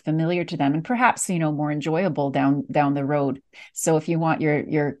music familiar to them, and perhaps more enjoyable down the road. So if you want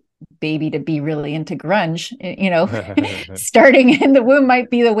your baby to be really into grunge, starting in the womb might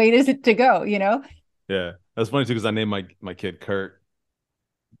be the way to go. Yeah, that's funny too, because I named my kid Kurt.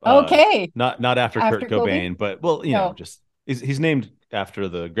 Okay. Not after Kurt Cobain, but No. just he's named after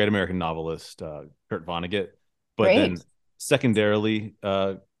the great American novelist Kurt Vonnegut. But Great. then secondarily,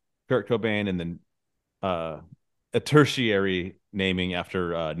 Kurt Cobain, and then a tertiary naming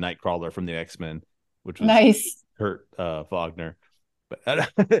after Nightcrawler from the X-Men, which was nice. Kurt Wagner. But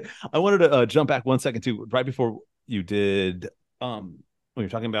I wanted to jump back 1 second too, right before you did, when you're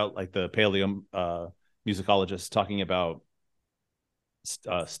talking about like the paleo musicologist talking about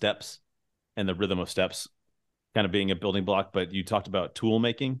steps and the rhythm of steps kind of being a building block, but you talked about tool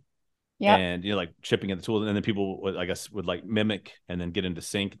making. Yeah. And like chipping at the tools, and then people would, I guess, would like mimic and then get into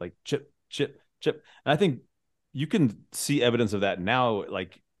sync, like chip, chip, chip. And I think you can see evidence of that now.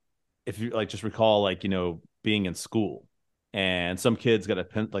 Like if you like just recall, like being in school, and some kids got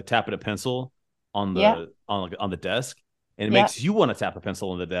like tapping a pencil on the on the desk, and it makes you want to tap a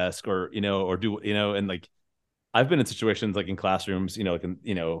pencil on the desk, or or do and like I've been in situations like in classrooms, like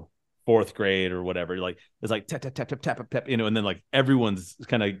in fourth grade or whatever, like it's like tap tap tap tap tap tap, and then like everyone's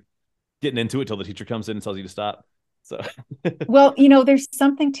kind of getting into it till the teacher comes in and tells you to stop. So well, there's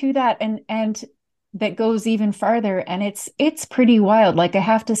something to that, and that goes even farther, and it's pretty wild. Like I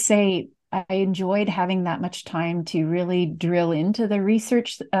have to say, I enjoyed having that much time to really drill into the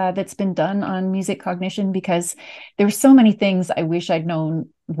research that's been done on music cognition, because there's so many things I wish I'd known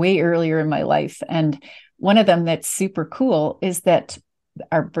way earlier in my life. And one of them that's super cool is that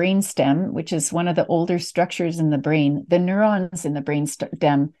our brainstem, which is one of the older structures in the brain, the neurons in the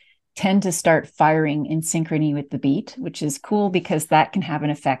brainstem tend to start firing in synchrony with the beat, which is cool because that can have an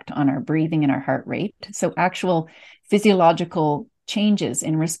effect on our breathing and our heart rate. So actual physiological changes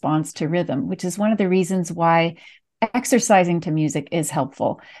in response to rhythm, which is one of the reasons why exercising to music is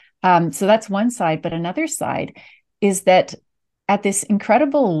helpful. So that's one side. But another side is that at this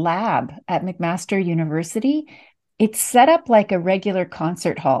incredible lab at McMaster University, it's set up like a regular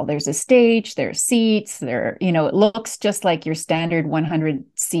concert hall. There's a stage, there are seats, it looks just like your standard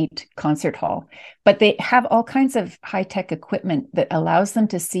 100-seat concert hall. But they have all kinds of high-tech equipment that allows them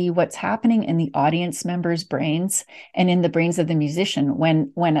to see what's happening in the audience members' brains and in the brains of the musician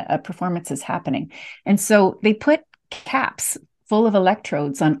when a performance is happening. And so they put caps full of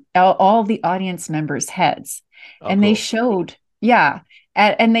electrodes on all the audience members' heads. And cool. They showed, and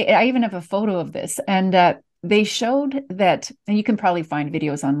I even have a photo of this. And they showed that, and you can probably find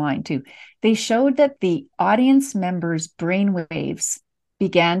videos online too, they showed that the audience members' brain waves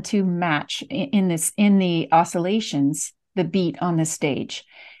began to match in the oscillations, the beat on the stage.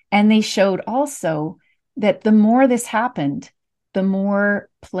 And they showed also that the more this happened, the more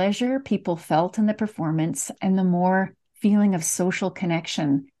pleasure people felt in the performance, and the more feeling of social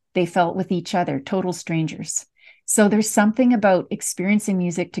connection they felt with each other, total strangers. So there's something about experiencing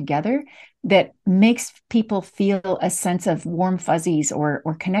music together that makes people feel a sense of warm fuzzies or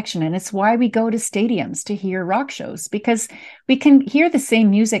connection. And it's why we go to stadiums to hear rock shows, because we can hear the same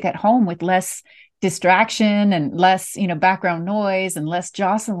music at home with less distraction and less, background noise and less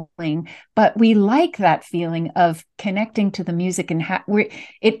jostling. But we like that feeling of connecting to the music, and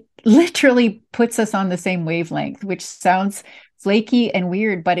it literally puts us on the same wavelength, which sounds flaky and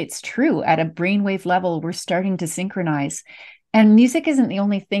weird, but it's true. At a brainwave level, we're starting to synchronize. And music isn't the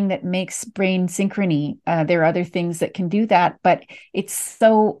only thing that makes brain synchrony. There are other things that can do that, but it's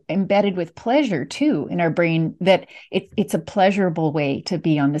so embedded with pleasure too in our brain that it's a pleasurable way to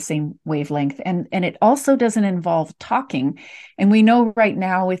be on the same wavelength. And it also doesn't involve talking. And we know right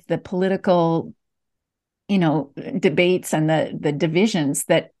now with the political debates and the divisions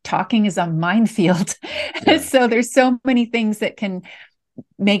that talking is a minefield. Yeah. So there's so many things that can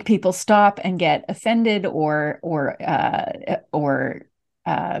make people stop and get offended or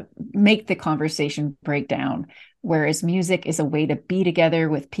make the conversation break down. Whereas music is a way to be together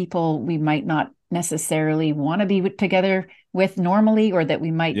with people we might not necessarily want to be together with normally, or that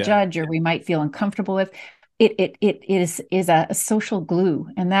we might judge or we might feel uncomfortable with. It is a social glue,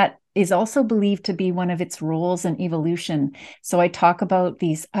 and that is also believed to be one of its roles in evolution. So I talk about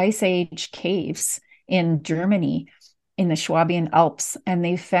these Ice Age caves in Germany, in the Swabian Alps, and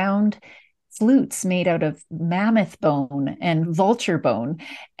they found flutes made out of mammoth bone and vulture bone.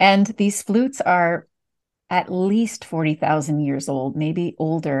 And these flutes are at least 40,000 years old, maybe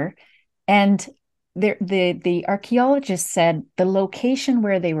older. And the archaeologists said the location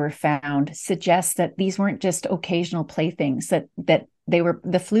where they were found suggests that these weren't just occasional playthings, that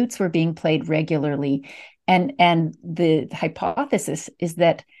the flutes were being played regularly. And the hypothesis is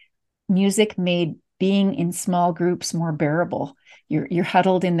that music made being in small groups more bearable. You're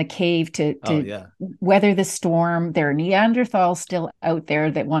huddled in the cave to weather the storm. There are Neanderthals still out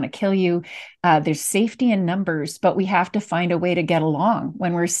there that want to kill you. There's safety in numbers, but we have to find a way to get along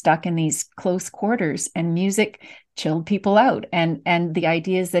when we're stuck in these close quarters. And music chilled people out. And the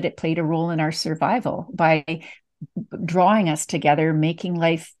idea is that it played a role in our survival by drawing us together, making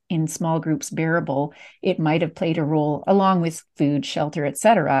life in small groups bearable. It might have played a role, along with food, shelter,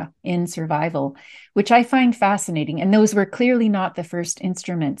 etc., in survival, which I find fascinating. And those were clearly not the first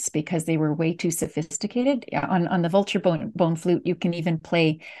instruments because they were way too sophisticated. On the vulture bone flute, you can even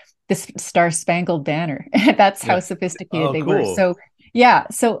play the Star Spangled Banner. That's how sophisticated they were. So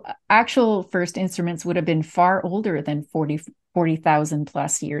so actual first instruments would have been far older than 40,000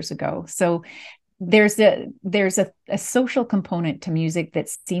 plus years ago. So there's a social component to music that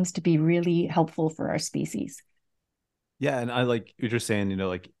seems to be really helpful for our species. Yeah, and I like you're just saying,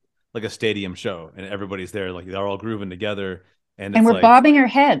 like a stadium show, and everybody's there, like they're all grooving together, and we're like, bobbing our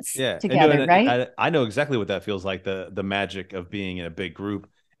heads together, and right? I know exactly what that feels like, the magic of being in a big group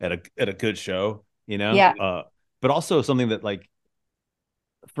at a good show, Yeah. But also something that like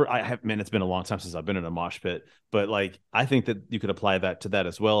it's been a long time since I've been in a mosh pit, but like I think that you could apply that to that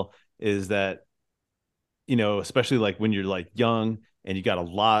as well. Is that especially like when you're like young and you got a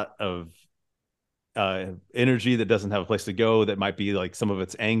lot of energy that doesn't have a place to go, that might be like some of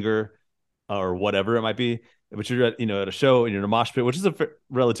it's anger or whatever it might be, but you're at a show and you're in a mosh pit, which is a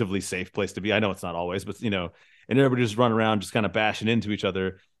relatively safe place to be. I know it's not always, but and everybody just run around just kind of bashing into each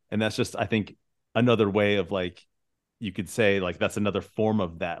other, and that's just, I think, another way of like, you could say like that's another form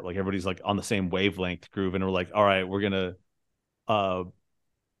of that, like everybody's like on the same wavelength groove, and we're like, all right, we're gonna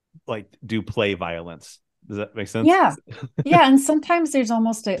like do play violence. Does that make sense? Yeah. And sometimes there's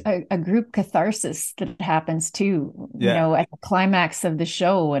almost a group catharsis that happens too, at the climax of the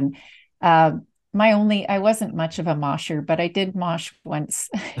show. And I wasn't much of a mosher, but I did mosh once.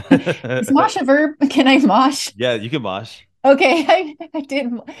 Is mosh a verb? Can I mosh? Yeah, you can mosh. Okay, I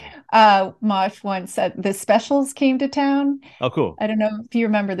did mosh once. The Specials came to town. Oh, cool. I don't know if you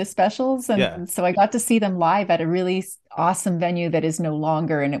remember the Specials. And so I got to see them live at a really awesome venue that is no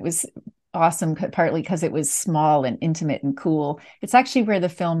longer. And it was awesome, partly because it was small and intimate and cool. It's actually where the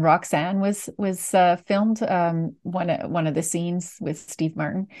film Roxanne was filmed. One of the scenes with Steve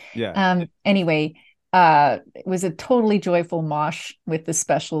Martin. Anyway, it was a totally joyful mosh with the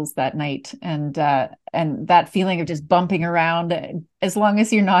Specials that night, and that feeling of just bumping around, as long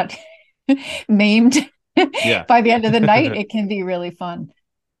as you're not maimed by the end of the night, it can be really fun.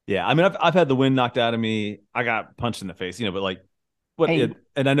 Yeah, I mean, I've had the wind knocked out of me. I got punched in the face, but like,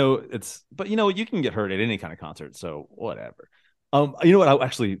 and I know it's, but you can get hurt at any kind of concert, so whatever. You know what? I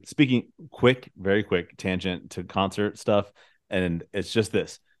actually, speaking very quick tangent to concert stuff, and it's just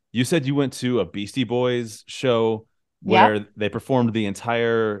this. You said you went to a Beastie Boys show where they performed the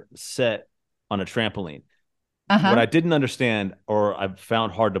entire set on a trampoline. What I didn't understand, or I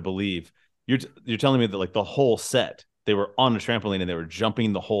found hard to believe, you're telling me that like the whole set they were on a trampoline and they were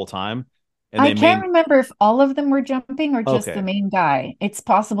jumping the whole time. And I can't remember if all of them were jumping or just the main guy. It's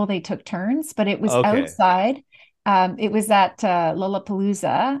possible they took turns, but it was outside. It was at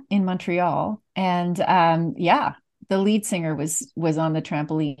Lollapalooza in Montreal, and the lead singer was on the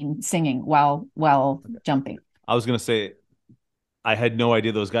trampoline singing while jumping. I was gonna say, I had no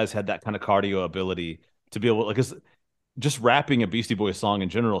idea those guys had that kind of cardio ability to be able, because just rapping a Beastie Boys song in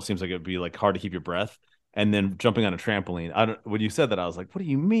general seems like it'd be like hard to keep your breath, and then jumping on a trampoline. When you said that, I was like, what do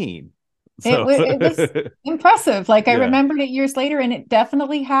you mean? So. It was impressive. Like I remembered it years later, and it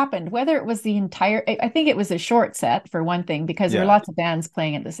definitely happened. Whether it was the entire, I think it was a short set for one thing, because there were lots of bands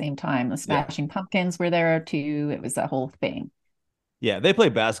playing at the same time. The Smashing Pumpkins were there too. It was a whole thing. Yeah, they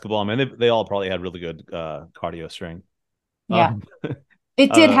played basketball. I mean, they all probably had really good cardio strength. Yeah,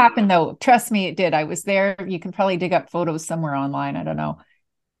 it did happen though. Trust me, it did. I was there. You can probably dig up photos somewhere online. I don't know.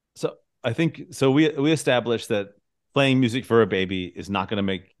 So I think we established that playing music for a baby is not going to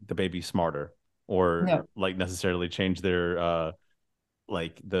make the baby smarter or like necessarily change their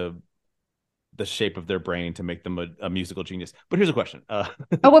like the shape of their brain to make them a musical genius. But here's a question.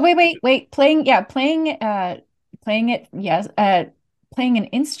 Wait. Playing an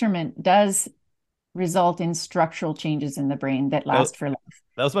instrument does result in structural changes in the brain that last for life.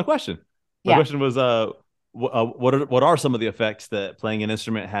 That was my question. My question was, what are some of the effects that playing an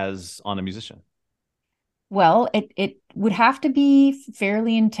instrument has on a musician? Well, it would have to be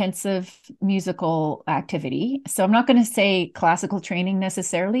fairly intensive musical activity. So I'm not going to say classical training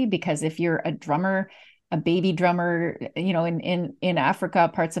necessarily, because if you're a drummer, a baby drummer, in Africa,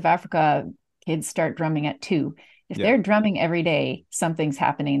 parts of Africa, kids start drumming at 2. If Yeah. they're drumming every day, something's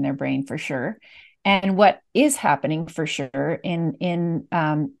happening in their brain for sure. And what is happening for sure in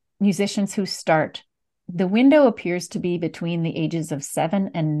musicians who start, the window appears to be between the ages of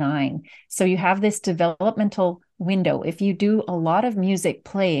 7 and 9. So you have this developmental window. If you do a lot of music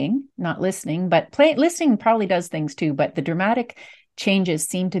playing, not listening, but listening probably does things too, but the dramatic changes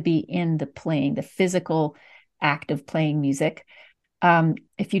seem to be in the playing, the physical act of playing music.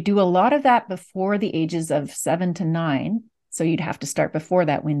 If you do a lot of that before the ages of 7 to 9, so you'd have to start before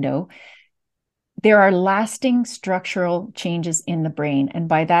that window, there are lasting structural changes in the brain. And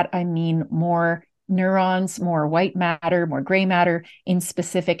by that, I mean more neurons, more white matter, more gray matter in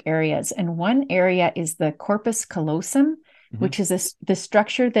specific areas. And one area is the corpus callosum, which is the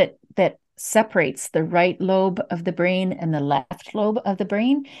structure that separates the right lobe of the brain and the left lobe of the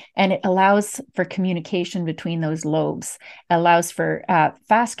brain. And it allows for communication between those lobes, allows for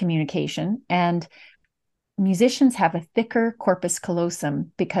fast communication. And musicians have a thicker corpus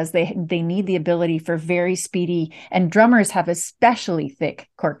callosum because they need the ability for very speedy, and drummers have especially thick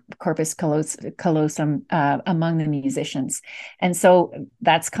corpus callosum among the musicians. And so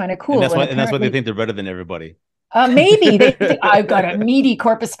that's kind of cool. And that's why they think they're better than everybody. Maybe they think I've got a meaty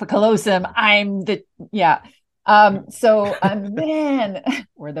corpus callosum. So I'm man,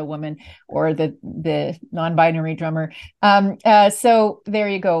 or the woman, or the non-binary drummer. So there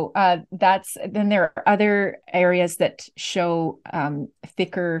you go. Then there are other areas that show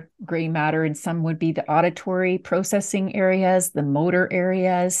thicker gray matter, and some would be the auditory processing areas, the motor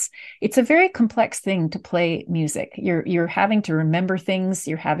areas. It's a very complex thing to play music. You're having to remember things.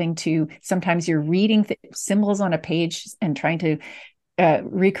 Sometimes you're reading symbols on a page and trying to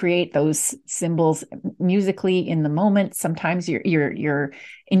recreate those symbols musically in the moment. Sometimes you're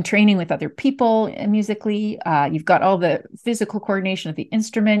in training with other people musically. You've got all the physical coordination of the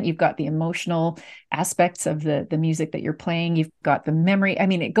instrument. You've got the emotional aspects of the music that you're playing. You've got the memory. I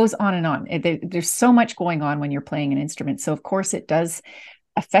mean, it goes on and on. There's so much going on when you're playing an instrument. So of course it does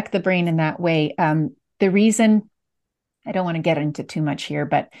affect the brain in that way. The reason, I don't want to get into too much here,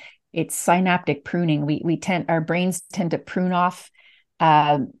 but it's synaptic pruning. Our brains tend to prune off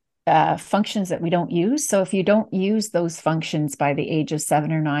functions that we don't use. So if you don't use those functions by the age of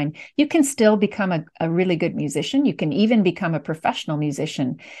 7 or 9, you can still become a really good musician. You can even become a professional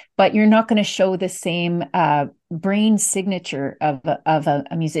musician, but you're not going to show the same brain signature of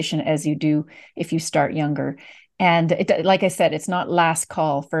a musician as you do if you start younger. And like I said, it's not last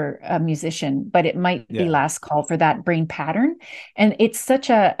call for a musician, but it might be last call for that brain pattern. And it's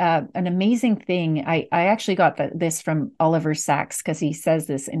such an amazing thing. I actually got this from Oliver Sacks, because he says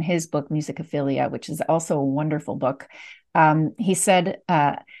this in his book, Musicophilia, which is also a wonderful book. He said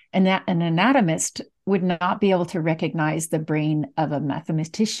an anatomist would not be able to recognize the brain of a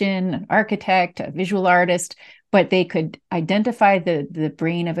mathematician, an architect, a visual artist, but they could identify the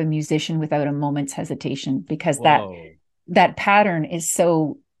brain of a musician without a moment's hesitation, because that pattern is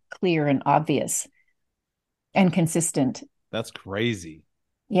so clear and obvious and consistent. That's crazy.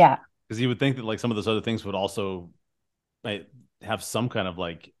 Yeah. Because you would think that like some of those other things would also have some kind of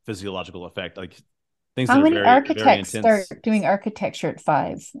like physiological effect, like things How that are many very, architects very intense. start doing architecture at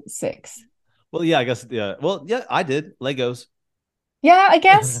 5, 6? Well, yeah, I guess. Yeah. Well, yeah, I did Legos. Yeah, I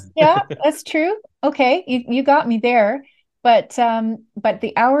guess. Yeah, that's true. Okay, you got me there. But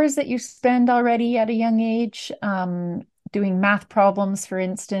the hours that you spend already at a young age, doing math problems, for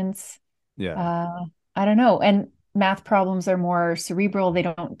instance, Yeah. I don't know. And math problems are more cerebral. They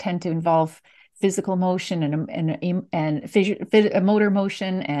don't tend to involve physical motion and motor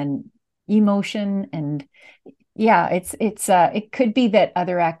motion and emotion. And yeah, it could be that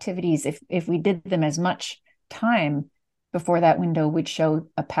other activities, if we did them as much time before that window, would show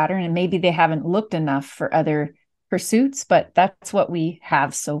a pattern. And maybe they haven't looked enough for other pursuits, but that's what we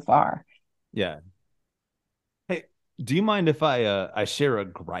have so far. Yeah. Hey, do you mind if I share a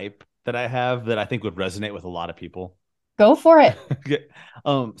gripe that I have that I think would resonate with a lot of people? Go for it. Okay.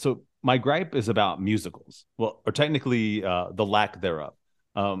 So my gripe is about musicals. Well, or technically the lack thereof.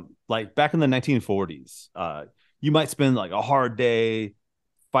 Like back in the 1940s, you might spend like a hard day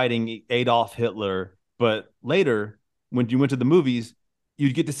fighting Adolf Hitler, but later when you went to the movies,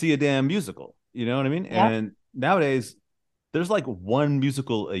 you'd get to see a damn musical. You know what I mean? Yeah. And nowadays, there's like one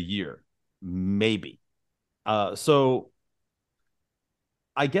musical a year, maybe. So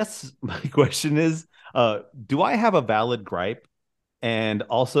I guess my question is, do I have a valid gripe, And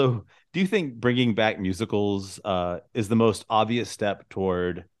also, do you think bringing back musicals is the most obvious step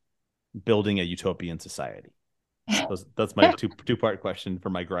toward building a utopian society? That's my two-part question for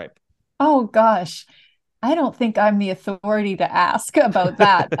my gripe. Oh gosh, I don't think I'm the authority to ask about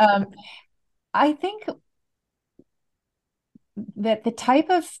that. I think that the type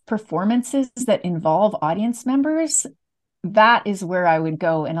of performances that involve audience members, that is where I would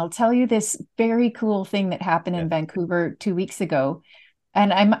go. And I'll tell you this very cool thing that happened in Vancouver 2 weeks ago.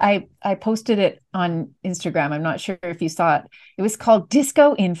 And I posted it on Instagram. I'm not sure if you saw it. It was called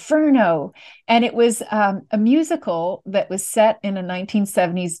Disco Inferno, and it was a musical that was set in a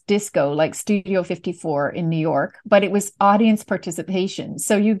 1970s disco, like Studio 54 in New York, but it was audience participation.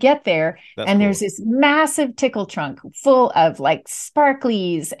 So you get there, and there's this massive tickle trunk full of like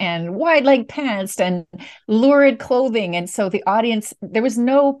sparklies and wide leg pants and lurid clothing. And so the audience, there was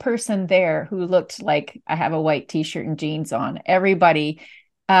no person there who looked like I have a white t-shirt and jeans on. Everybody,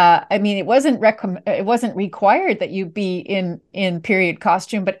 I mean, it wasn't required that you be in period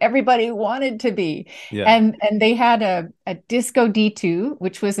costume, but everybody wanted to be. Yeah. And they had a disco D2,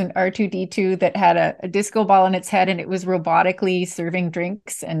 which was an R2D2 that had a disco ball in its head, and it was robotically serving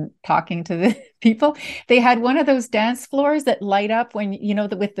drinks and talking to the people. They had one of those dance floors that light up when,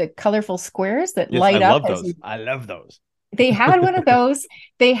 with the colorful squares that light up. I love those. They had one of those.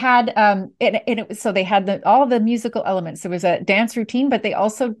 They had so they had all the musical elements. There was a dance routine, but they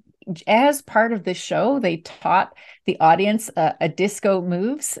also, as part of the show, they taught the audience a disco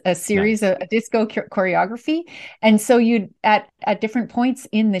moves, a series of a disco choreography. And so you'd at different points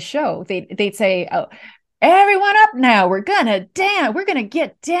in the show, they'd say, "Oh, everyone up now, we're gonna dance, we're gonna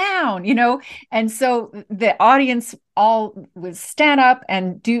get down," and so the audience all would stand up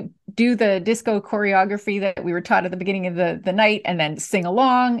and do the disco choreography that we were taught at the beginning of the night, and then sing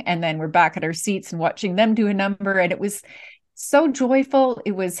along, and then we're back at our seats and watching them do a number. And it was so joyful.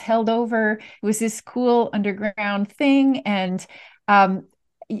 It was held over. It was this cool underground thing, and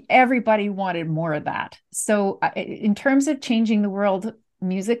everybody wanted more of that. So in terms of changing the world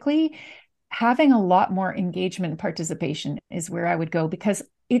musically, having a lot more engagement and participation is where I would go, because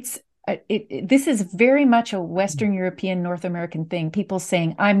this is very much a Western European, North American thing. People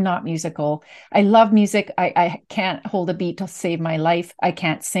saying, I'm not musical. I love music. I can't hold a beat to save my life. I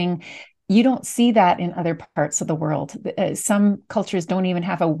can't sing. You don't see that in other parts of the world. Some cultures don't even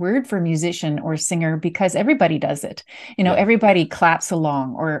have a word for musician or singer, because everybody does it. Everybody claps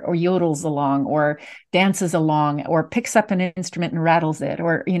along or yodels along or dances along or picks up an instrument and rattles it,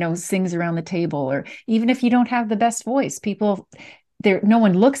 or, sings around the table. Or even if you don't have the best voice, no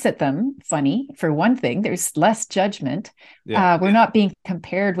one looks at them funny, for one thing. There's less judgment. They're not being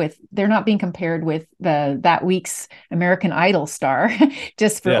compared with that week's American Idol star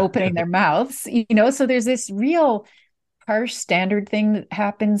just for opening their mouths, so there's this real harsh standard thing that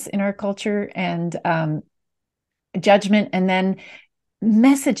happens in our culture, and judgment, and then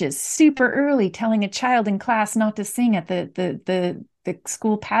messages super early telling a child in class not to sing at the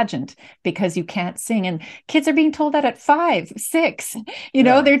school pageant because you can't sing. And kids are being told that at 5, 6,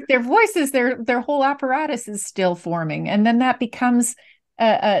 their voices, their whole apparatus is still forming. And then that becomes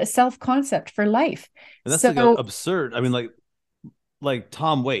a self-concept for life. And that's like absurd. I mean, like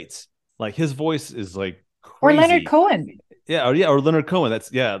Tom Waits, like his voice is like crazy. Or Leonard Cohen. Or Leonard Cohen.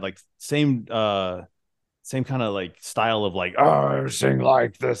 That's like same kind of like style of like, oh, sing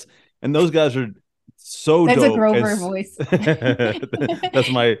like this. And those guys are so That's dope. A Grover voice.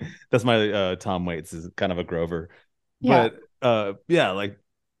 That's my Tom Waits is kind of a Grover. But like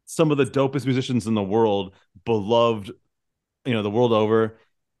some of the dopest musicians in the world, beloved, the world over.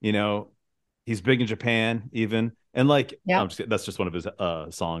 He's big in Japan even, and like that's just one of his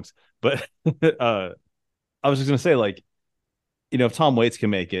songs. But I was just gonna say, like, if Tom Waits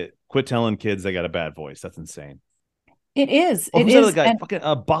can make it, quit telling kids they got a bad voice. That's insane. It is. Or who's the other guy?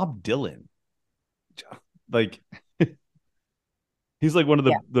 Fucking Bob Dylan. Like, he's like one of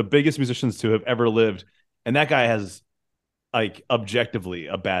the biggest musicians to have ever lived, and that guy has like objectively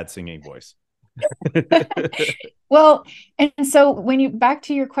a bad singing voice. Well, and so back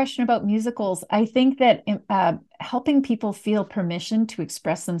to your question about musicals, I think that helping people feel permission to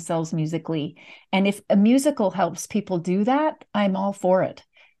express themselves musically, and if a musical helps people do that, I'm all for it.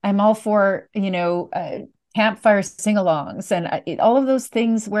 I'm all for, campfire sing-alongs and all of those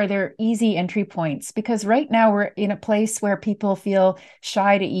things where they're easy entry points, because right now we're in a place where people feel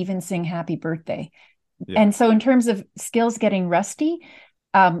shy to even sing happy birthday. And so in terms of skills getting rusty,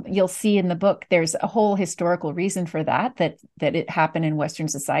 you'll see in the book, there's a whole historical reason for that it happened in Western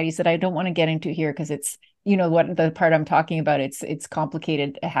societies that I don't want to get into here because it's you know what the part I'm talking about. It's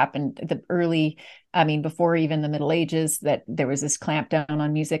complicated. It happened before even the Middle Ages, that there was this clampdown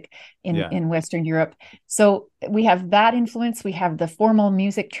on music in Western Europe. So we have that influence. We have the formal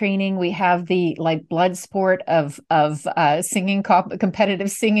music training. We have the like blood sport of singing,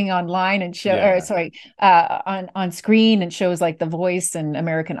 competitive singing online and on screen, and shows like The Voice and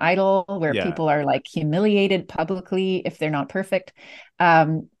American Idol, where people are like humiliated publicly if they're not perfect.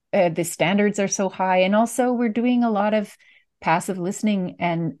 The standards are so high, and also we're doing a lot of passive listening,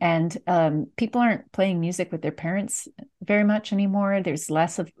 and people aren't playing music with their parents very much anymore. There's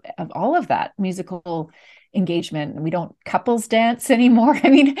less of all of that musical engagement. We don't couples dance anymore. I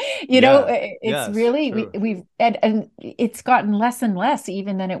mean, it's really we've and it's gotten less and less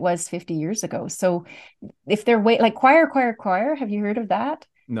even than it was 50 years ago. So if they're like choir, have you heard of that?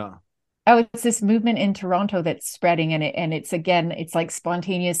 No. Oh, it's this movement in Toronto that's spreading, and it's like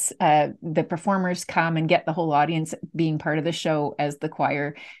spontaneous. The performers come and get the whole audience being part of the show as the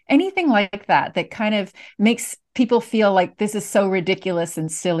choir. Anything like that kind of makes people feel like this is so ridiculous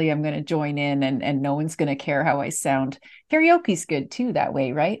and silly. I'm going to join in, and no one's going to care how I sound. Karaoke's good too that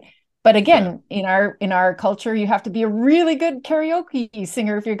way, right? But again, in our culture, you have to be a really good karaoke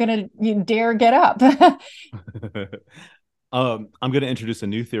singer if you're going to dare get up. I'm going to introduce a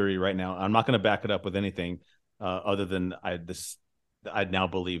new theory right now. I'm not going to back it up with anything other than I now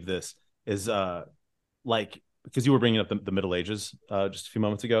believe this is like, because you were bringing up the Middle Ages just a few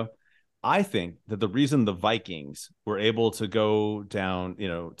moments ago. I think that the reason the Vikings were able to go down,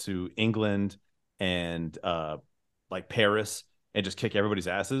 to England and like Paris and just kick everybody's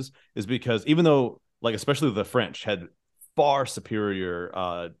asses is because even though, like, especially the French had far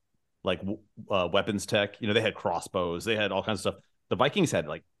superior weapons tech, they had crossbows, they had all kinds of stuff. The Vikings had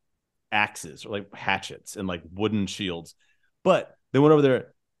like axes or like hatchets and like wooden shields, but they went over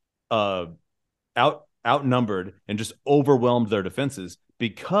there outnumbered and just overwhelmed their defenses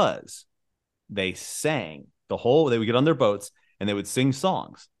because they sang they would get on their boats and they would sing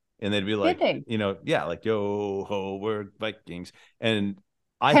songs, and they'd be like, like, yo ho, we're Vikings. And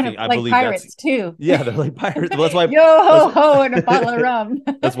I believe pirates that's too. Yeah, they're like pirates. Well, that's why yo ho ho and a bottle of rum.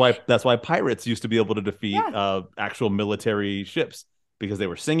 That's why pirates used to be able to defeat actual military ships, because they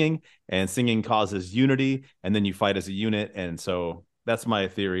were singing, and singing causes unity, and then you fight as a unit. And so that's my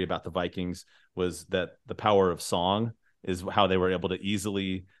theory about the Vikings, was that the power of song is how they were able to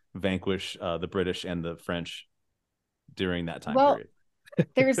easily vanquish the British and the French during that time period.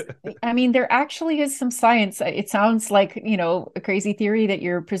 There actually is some science. It sounds like, a crazy theory that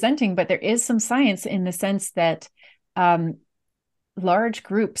you're presenting, but there is some science in the sense that large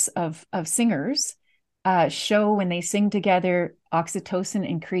groups of singers show when they sing together, oxytocin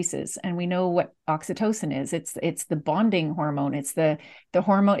increases. And we know what oxytocin is. It's the bonding hormone. It's the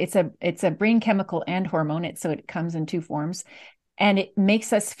hormone. It's a brain chemical and hormone. So it comes in two forms. And it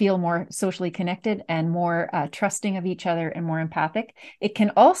makes us feel more socially connected and more trusting of each other and more empathic. It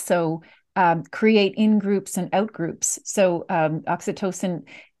can also create in groups and out groups. So oxytocin,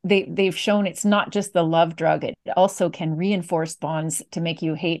 they've shown it's not just the love drug. It also can reinforce bonds to make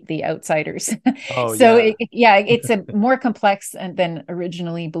you hate the outsiders. Oh, so it's a more complex than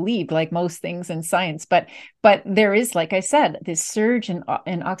originally believed, like most things in science. But there is, like I said, this surge in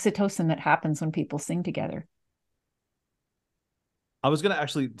oxytocin that happens when people sing together. I was going to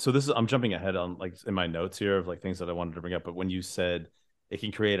actually, I'm jumping ahead on like in my notes here of like things that I wanted to bring up. But when you said it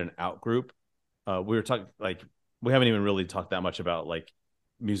can create an out group, we were talking, like, we haven't even really talked that much about like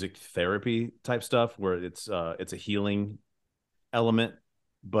music therapy type stuff where it's a healing element.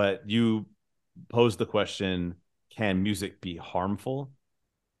 But you posed the question, can music be harmful?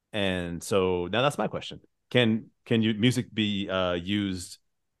 And so now that's my question. Can music be used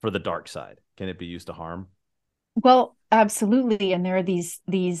for the dark side? Can it be used to harm? Well, absolutely. And there are these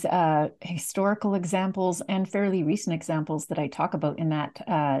historical examples and fairly recent examples that I talk about in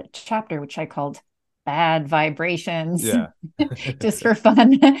that chapter, which I called Bad Vibrations, just for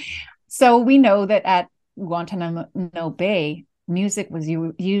fun. So we know that at Guantanamo Bay, music was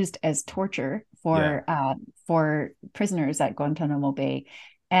used as torture for prisoners at Guantanamo Bay.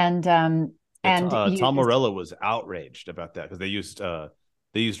 And Tom Morello was outraged about that because they used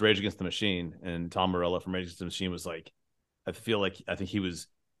Rage Against the Machine, and Tom Morello from Rage Against the Machine was like, I think he was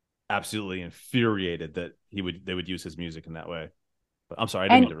absolutely infuriated that they would use his music in that way. But I'm sorry,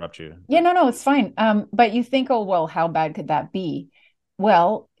 I didn't interrupt you. Yeah, no, it's fine. But you think, oh, well, how bad could that be?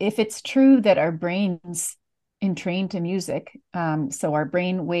 Well, if it's true that our brains entrain to music, so our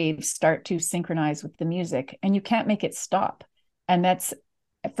brain waves start to synchronize with the music, and you can't make it stop. And that's,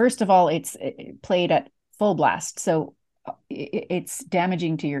 first of all, it's played at full blast. So it's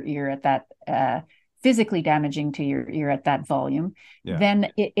damaging to your ear at that physically damaging to your ear at that volume,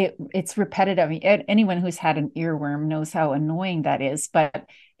 then it's repetitive. I mean, anyone who's had an earworm knows how annoying that is. But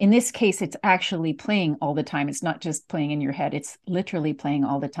in this case, it's actually playing all the time. It's not just playing in your head. It's literally playing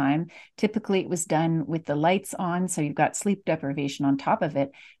all the time. Typically, it was done with the lights on. So you've got sleep deprivation on top of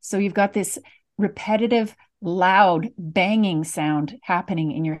it. So you've got this repetitive, loud banging sound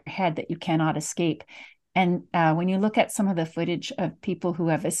happening in your head that you cannot escape. And when you look at some of the footage of people who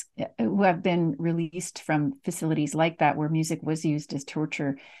have been released from facilities like that, where music was used as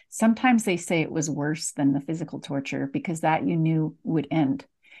torture, sometimes they say it was worse than the physical torture, because that you knew would end.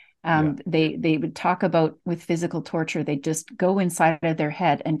 They would talk about, with physical torture, they just go inside of their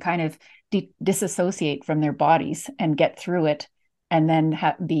head and kind of disassociate from their bodies and get through it, and then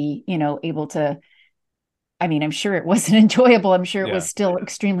be able to. I mean, I'm sure it wasn't enjoyable. I'm sure it was still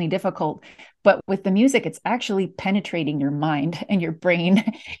extremely difficult. But with the music, it's actually penetrating your mind and your brain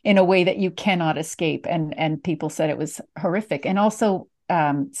in a way that you cannot escape. And people said it was horrific. And also,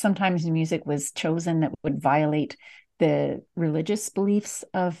 sometimes music was chosen that would violate the religious beliefs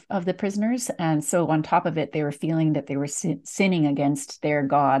of the prisoners. And so on top of it, they were feeling that they were sinning against their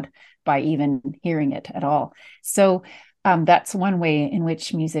God by even hearing it at all. So that's one way in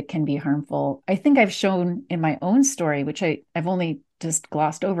which music can be harmful. I think I've shown in my own story, which I've only just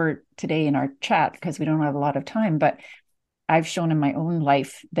glossed over today in our chat because we don't have a lot of time, but I've shown in my own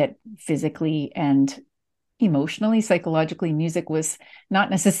life that physically and emotionally, psychologically, music was not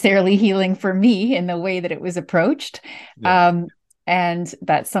necessarily healing for me in the way that it was approached. And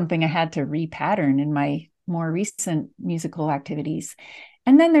that's something I had to repattern in my more recent musical activities.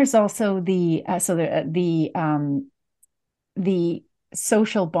 And then there's also the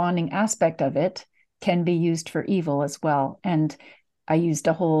social bonding aspect of it can be used for evil as well. And I used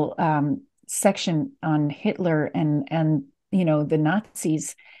a whole section on Hitler and the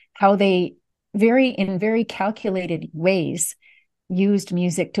Nazis, how they in very calculated ways used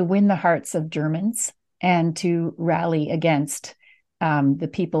music to win the hearts of Germans and to rally against the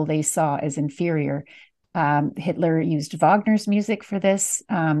people they saw as inferior. Hitler used Wagner's music for this.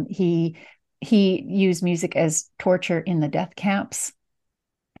 He used music as torture in the death camps.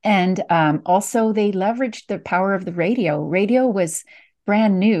 And also they leveraged the power of the radio. Radio was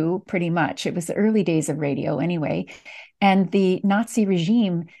brand new, pretty much. It was the early days of radio anyway. And the Nazi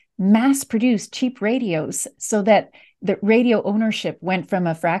regime mass-produced cheap radios so that the radio ownership went from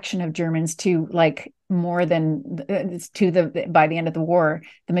a fraction of Germans to like more than by the end of the war,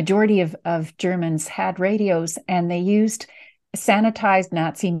 the majority of Germans had radios, and they used sanitized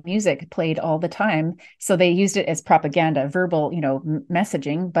Nazi music played all the time. So they used it as propaganda, verbal,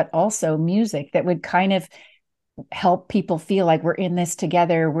 messaging, but also music that would kind of help people feel like we're in this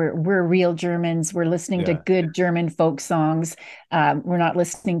together. We're real Germans. We're listening to good German folk songs. We're not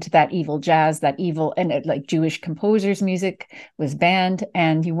listening to that evil jazz, and like Jewish composers' music was banned,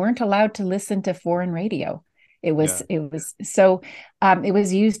 and you weren't allowed to listen to foreign radio. It was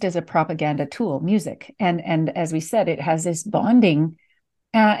used as a propaganda tool, music. And as we said, it has this bonding.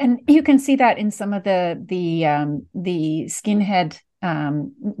 And you can see that in some of the skinhead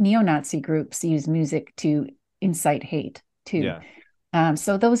neo-Nazi groups use music to incite hate too.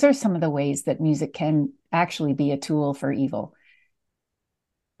 So those are some of the ways that music can actually be a tool for evil.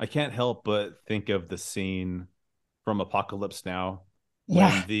 I can't help but think of the scene from Apocalypse Now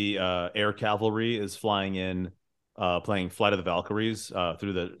when the air cavalry is flying in, playing Flight of the Valkyries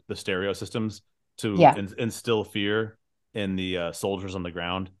through the stereo systems to instill fear in the soldiers on the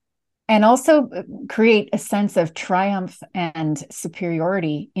ground. And also create a sense of triumph and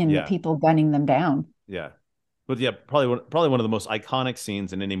superiority in the people gunning them down. Yeah. But probably one of the most iconic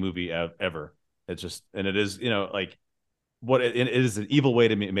scenes in any movie ever. It's just, and it is, like it is an evil way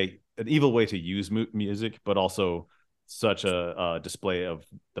to use music, but also such a display of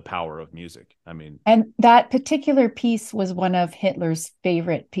the power of music. I mean, and that particular piece was one of Hitler's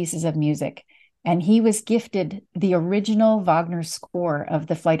favorite pieces of music. And he was gifted the original Wagner score of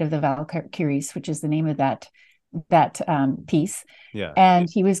the Flight of the Valkyries, which is the name of that piece. And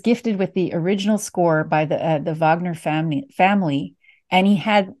he was gifted with the original score by the Wagner family, and he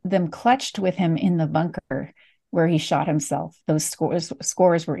had them clutched with him in the bunker where he shot himself. Those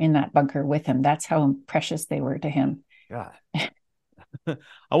scores were in that bunker with him. That's how precious they were to him. God.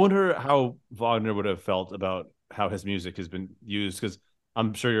 I wonder how Wagner would have felt about how his music has been used, because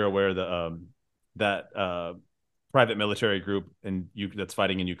I'm sure you're aware that private military group that's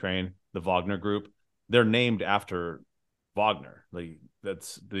fighting in Ukraine, the Wagner group, they're named after Wagner. Like,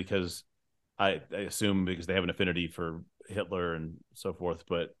 that's because I assume because they have an affinity for Hitler and so forth.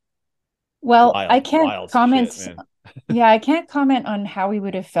 But I can't comment Yeah, I can't comment on how he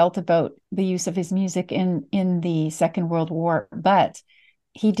would have felt about the use of his music in the Second World War, but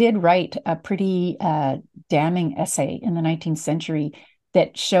he did write a pretty damning essay in the 19th century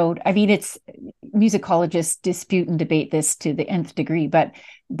that showed, I mean, it's musicologists dispute and debate this to the nth degree, but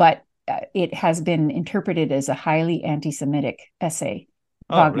it has been interpreted as a highly anti-Semitic essay,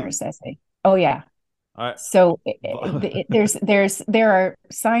 Oh, really? Wagner's essay. Oh yeah. I So there are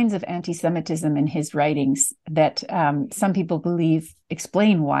signs of anti-Semitism in his writings that some people believe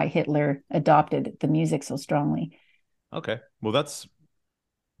explain why Hitler adopted the music so strongly. okay. Well, that's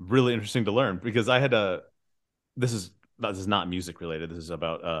really interesting to learn because I had a this is not music related. This is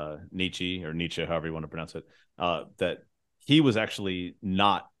about Nietzsche or Nietzsche, however you want to pronounce it. That he was actually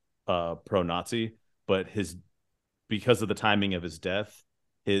not pro-Nazi, but his because of the timing of his death,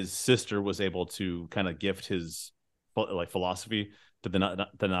 his sister was able to kind of gift his like philosophy to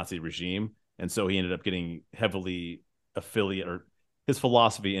the Nazi regime, and so he ended up getting heavily affiliated, or his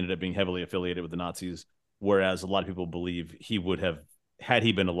philosophy ended up being heavily affiliated with the Nazis. Whereas a lot of people believe he would have, had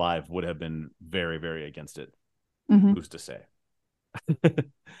he been alive, would have been very, very against it. Mm-hmm. Who's to say?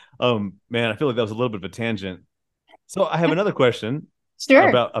 Man, I feel like that was a little bit of a tangent. So I have another question Sure.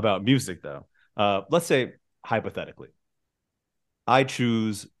 about music, though. Let's say hypothetically, I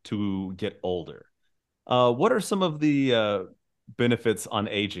choose to get older. What are some of the benefits on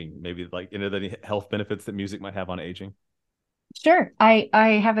aging? Maybe like any health benefits that music might have on aging? Sure.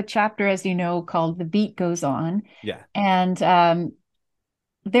 I have a chapter, as you know, called The Beat Goes On. Yeah. And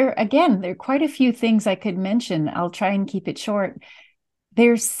there are quite a few things I could mention. I'll try and keep it short.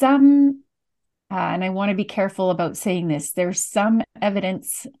 There's some, and I want to be careful about saying this, there's some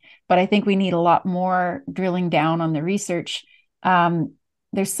evidence, but I think we need a lot more drilling down on the research.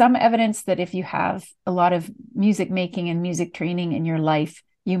 There's some evidence that if you have a lot of music making and music training in your life,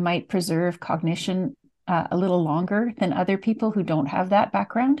 you might preserve cognition a little longer than other people who don't have that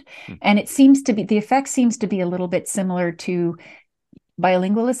background. Hmm. And it seems to be, the effect seems to be a little bit similar to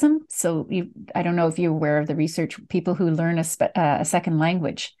bilingualism. So I don't know if you're aware of the research. People who learn a second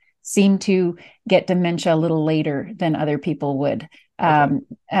language seem to get dementia a little later than other people would.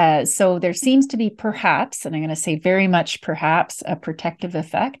 Okay. So there seems to be perhaps, and I'm going to say very much perhaps, a protective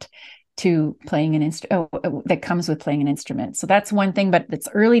effect to playing an instrument that comes with playing an instrument. So that's one thing, but it's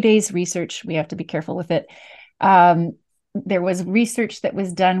early days research. We have to be careful with it. There was research that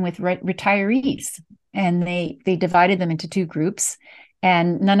was done with retirees, and they divided them into two groups,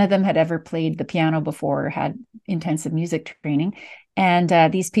 and none of them had ever played the piano before or had intensive music training.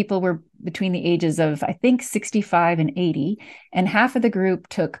 And these people were between the ages of, I think, 65 and 80. And half of the group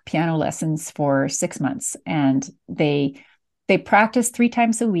took piano lessons for 6 months. And they practiced 3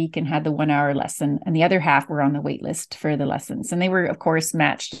 times a week and had the 1 hour lesson. And the other half were on the wait list for the lessons. And they were, of course,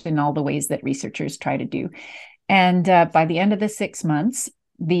 matched in all the ways that researchers try to do. And by the end of the 6 months,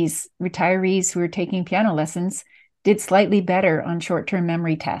 these retirees who were taking piano lessons did slightly better on short-term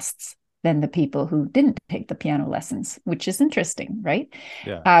memory tests than the people who didn't take the piano lessons, which is interesting, right?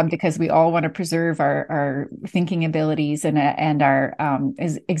 Yeah. Because we all want to preserve our thinking abilities and our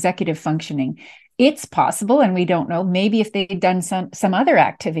executive functioning. It's possible, and we don't know. Maybe if they'd done some other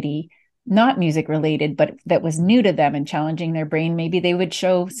activity, not music related, but that was new to them and challenging their brain, maybe they would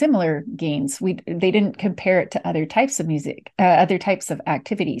show similar gains. They didn't compare it to other types of music, other types of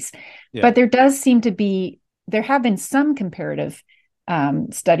activities, Yeah. but there have been some comparative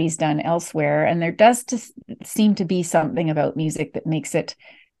studies done elsewhere, and there does seem to be something about music that makes it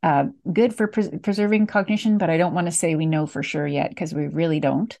good for preserving cognition, but I don't want to say we know for sure yet because we really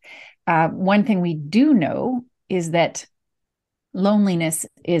don't. One thing we do know is that loneliness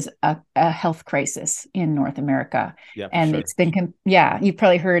is a health crisis in North America. Yeah, for And sure. it's been, you've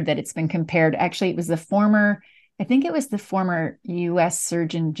probably heard that it's been compared. Actually, I think it was the former US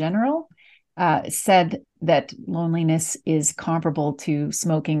Surgeon General said that loneliness is comparable to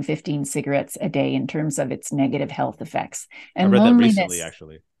smoking 15 cigarettes a day in terms of its negative health effects. I And read that loneliness, recently,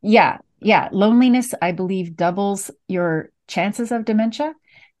 actually. yeah, loneliness, I believe, doubles your chances of dementia.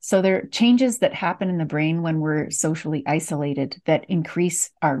 So there are changes that happen in the brain when we're socially isolated that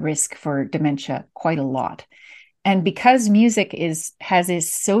increase our risk for dementia quite a lot. And because music has a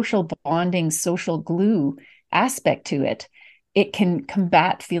social bonding, social glue aspect to it, it can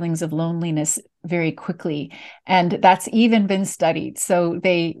combat feelings of loneliness very quickly. And that's even been studied. So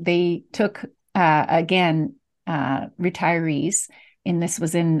they took retirees, and this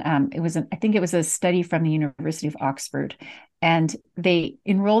was I think it was a study from the University of Oxford, and they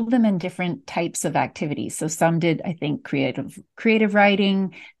enrolled them in different types of activities. So some did, I think, creative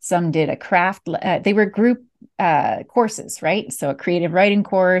writing, some did a craft. They were courses, right? So a creative writing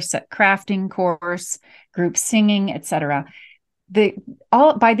course, a crafting course, group singing, etc. By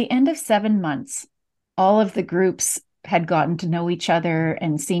the end of 7 months, all of the groups had gotten to know each other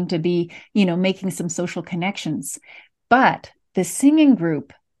and seemed to be, making some social connections. But the singing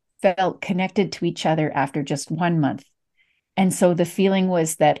group felt connected to each other after just 1 month. And so the feeling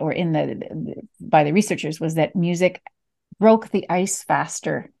was that, or by the researchers, was that music broke the ice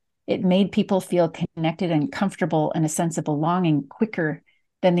faster. It made people feel connected and comfortable and a sense of belonging quicker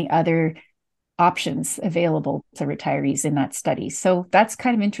than the other options available to retirees in that study. So that's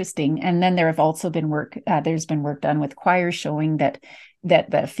kind of interesting. And then there have also been there's been work done with choirs showing that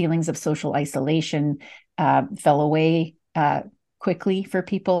the feelings of social isolation fell away quickly for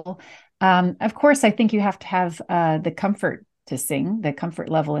people. Of course, I think you have to have the comfort to sing, the comfort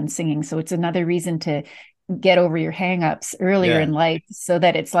level in singing. So it's another reason to get over your hangups earlier in life, so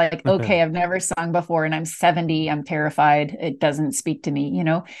that it's like, okay, I've never sung before and I'm 70, I'm terrified, it doesn't speak to me.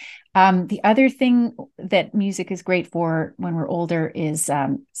 The other thing that music is great for when we're older is,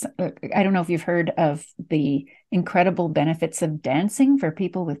 I don't know if you've heard of the incredible benefits of dancing for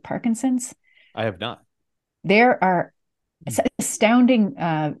people with Parkinson's. I have not. There are astounding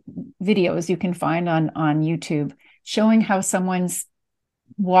videos you can find on YouTube showing how someone's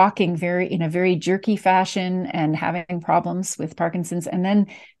walking in a very jerky fashion and having problems with Parkinson's, and then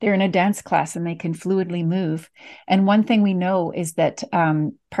they're in a dance class and they can fluidly move. And one thing we know is that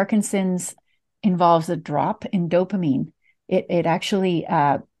Parkinson's involves a drop in dopamine. It actually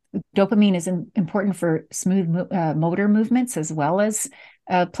dopamine is important for smooth motor movements as well as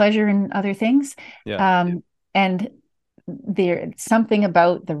pleasure and other things. And there's something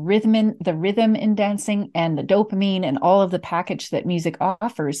about the rhythm in dancing and the dopamine and all of the package that music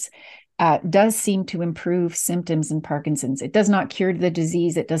offers does seem to improve symptoms in Parkinson's. It does not cure the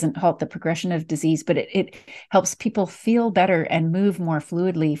disease. It doesn't halt the progression of disease, but it helps people feel better and move more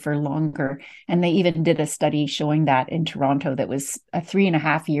fluidly for longer. And they even did a study showing that in Toronto that was a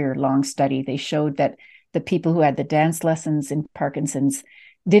 3.5-year long study. They showed that the people who had the dance lessons in Parkinson's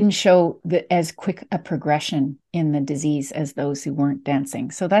didn't show as quick a progression in the disease as those who weren't dancing.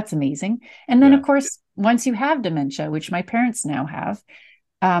 So that's amazing. And then, of course, once you have dementia, which my parents now have,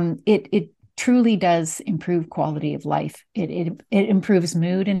 it truly does improve quality of life. It improves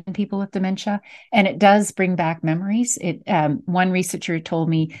mood in people with dementia, and it does bring back memories. One researcher told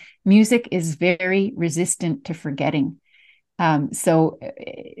me music is very resistant to forgetting. So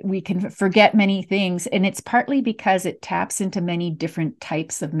we can forget many things, and it's partly because it taps into many different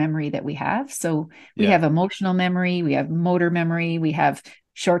types of memory that we have. So we have emotional memory, we have motor memory, we have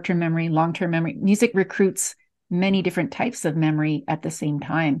short-term memory, long-term memory. Music recruits many different types of memory at the same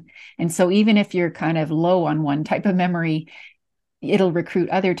time. And so even if you're kind of low on one type of memory, it'll recruit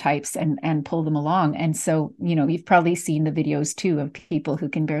other types and pull them along. And so, you've probably seen the videos too of people who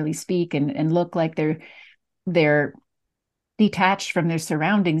can barely speak and look like they're detached from their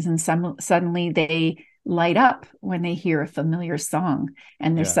surroundings, and suddenly they light up when they hear a familiar song,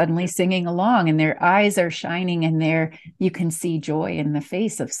 and they're suddenly singing along, and their eyes are shining, and you can see joy in the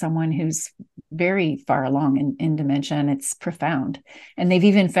face of someone who's very far along in dementia, and it's profound. And they've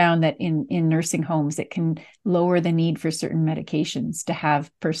even found that in nursing homes, it can lower the need for certain medications to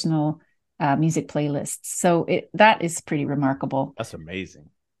have personal music playlists. So that is pretty remarkable. That's amazing.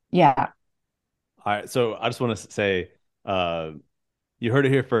 Yeah. All right. So I just want to say, you heard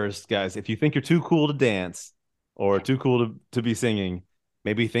it here first, guys. If you think you're too cool to dance or too cool to be singing,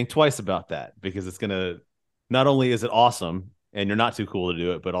 maybe think twice about that, because it's not only is it awesome and you're not too cool to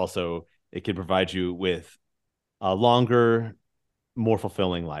do it, but also it can provide you with a longer, more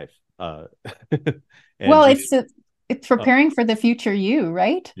fulfilling life. Well, it's preparing for the future you,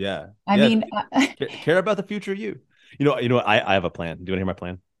 right? Yeah. I mean, care about the future you. I have a plan. Do you want to hear my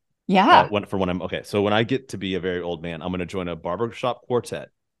plan? Yeah. So when I get to be a very old man, I'm going to join a barbershop quartet.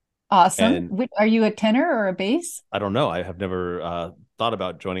 Awesome. Are you a tenor or a bass? I don't know. I have never thought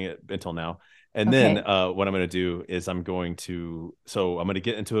about joining it until now. And then what I'm going to do is I'm going to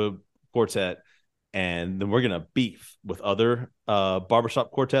get into a quartet, and then we're going to beef with other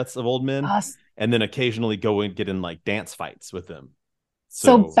barbershop quartets of old men. Awesome. And then occasionally go and get in like dance fights with them.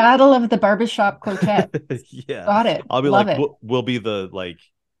 So battle of the barbershop quartet. Yeah. Got it. I'll be Love like, it. we'll be the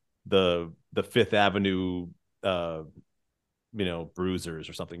Fifth Avenue bruisers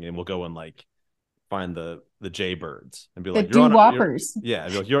or something, and we'll go and like find the Jaybirds and be like, the doo-woppers.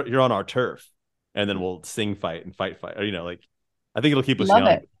 You're on our turf, and then we'll sing, fight, and fight, or like, I think it'll keep us Love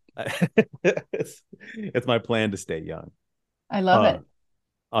young. It. It's my plan to stay young. I love it.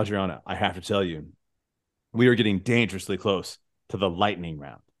 Adriana, I have to tell you, we are getting dangerously close to the lightning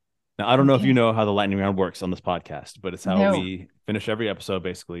round. Now, I don't know if you Okay. know how the lightning round works on this podcast, but it's how No. we finish every episode,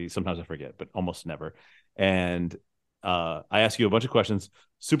 basically. Sometimes I forget, but almost never. And I ask you a bunch of questions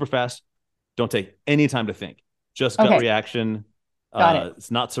super fast. Don't take any time to think. Just gut Okay. reaction. Got it.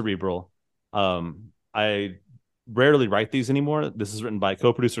 It's not cerebral. I rarely write these anymore. This is written by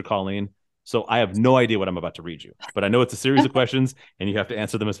co-producer Colleen. So I have no idea what I'm about to read you, but I know it's a series of questions and you have to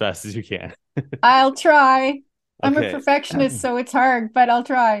answer them as fast as you can. I'll try. I'm a Okay. perfectionist, so it's hard, but I'll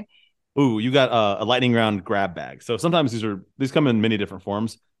try. Ooh, you got a lightning round grab bag. So sometimes these come in many different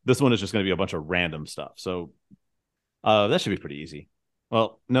forms. This one is just going to be a bunch of random stuff. So that should be pretty easy.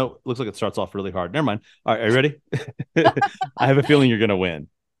 Well, no, looks like it starts off really hard. Never mind. All right, are you ready? I have a feeling you're going to win.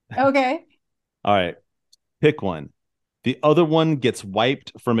 Okay. All right, pick one. The other one gets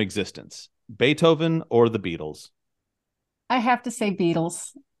wiped from existence. Beethoven or the Beatles? I have to say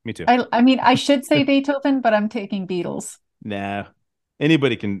Beatles. Me too. I mean, I should say Beethoven, but I'm taking Beatles. Nah,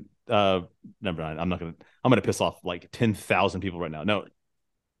 anybody can. Never mind. I'm gonna piss off like 10,000 people right now. No,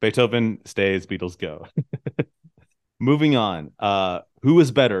 Beethoven stays. Beatles go. Moving on. Who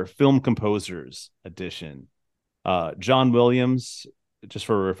is better? Film composers edition. John Williams. Just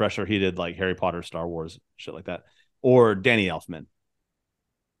for a refresher, he did like Harry Potter, Star Wars, shit like that. Or Danny Elfman.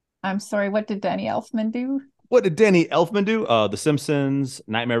 I'm sorry, what did Danny Elfman do? What did Danny Elfman do? The Simpsons,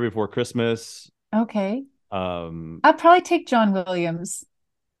 Nightmare Before Christmas. Okay. Um, I'll probably take John Williams. okay.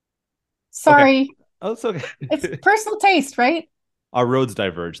 Sorry. Oh, it's okay. It's personal taste, right? Our roads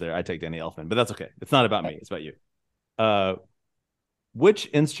diverge there. I take Danny Elfman, but that's okay. It's not about me. It's about you. Which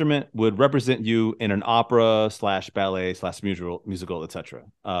instrument would represent you in an opera / ballet / musical, etc.?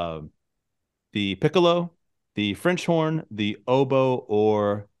 The piccolo, the French horn, the oboe,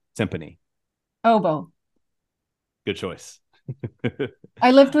 or timpani? Oboe. Good choice.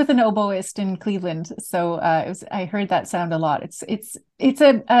 I lived with an oboist in Cleveland, so I heard that sound a lot. It's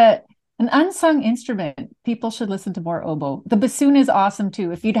an unsung instrument. People should listen to more oboe. The bassoon is awesome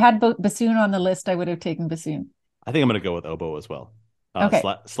too. If you'd had bassoon on the list, I would have taken bassoon. I think I'm going to go with oboe as well. Okay.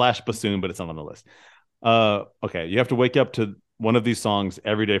 Slash bassoon, but it's not on the list. Okay, you have to wake up to one of these songs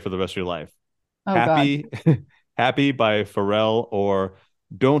every day for the rest of your life. Oh Happy, God. Happy by Pharrell or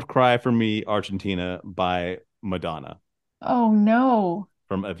Don't Cry for Me, Argentina by Madonna Oh no.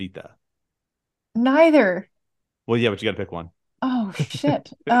 from Evita. Neither. Well, yeah, but you got to pick one. Oh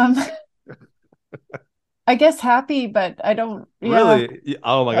shit. I guess happy, but I don't. Yeah. Really?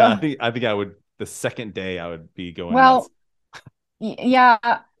 Oh my God. I think I would, the second day I would be going nuts. Well, yeah.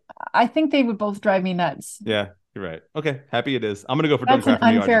 I think they would both drive me nuts. Yeah, you're right. Okay, happy it is. I'm going to go for That's Don't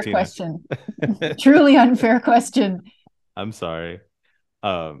Cry an for Me, unfair Argentina. question. Truly unfair question. I'm sorry.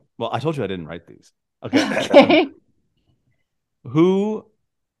 Well, I told you I didn't write these. Okay. Okay. Who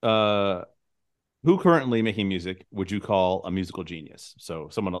currently making music would you call a musical genius? So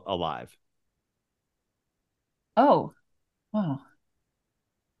someone alive. Oh, wow.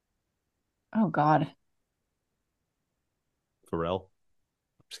 Oh God. Pharrell.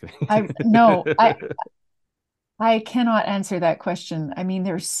 I'm just kidding. I cannot answer that question. I mean,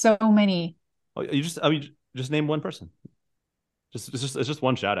 there's so many. Oh, just name one person. It's just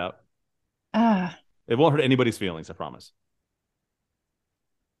one shout out. Ah, It won't hurt anybody's feelings, I promise.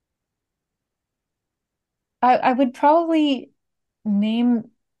 I would probably name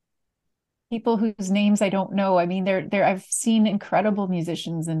people whose names I don't know. I mean, I've seen incredible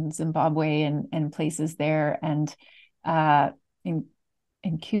musicians in Zimbabwe and places there, and in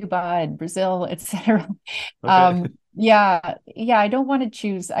Cuba and Brazil, etc. Okay. Yeah. I don't want to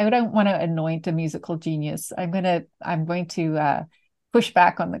choose. I don't want to anoint a musical genius. I'm going to push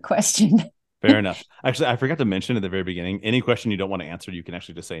back on the question. Fair enough. Actually, I forgot to mention at the very beginning, any question you don't want to answer, you can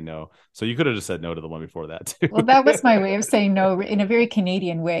actually just say no. So you could have just said no to the one before that too. Well, that was my way of saying no in a very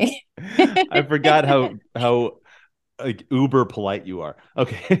Canadian way. I forgot how like uber polite you are.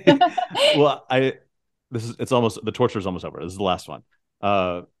 Okay. Well, it's almost, the torture is almost over. This is the last one.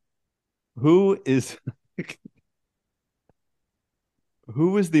 Who is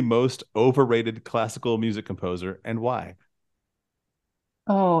who is the most overrated classical music composer and why?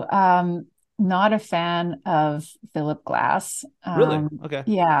 Oh, not a fan of Philip Glass. Really? Okay.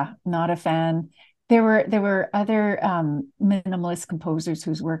 Yeah, not a fan. There were other minimalist composers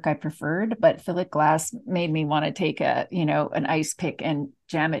whose work I preferred, but Philip Glass made me want to take an ice pick and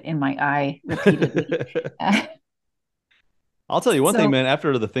jam it in my eye repeatedly. I'll tell you one thing, man.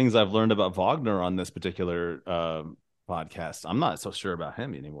 After the things I've learned about Wagner on this particular podcast, I'm not so sure about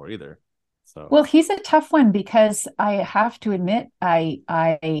him anymore either. So, well, he's a tough one because I have to admit I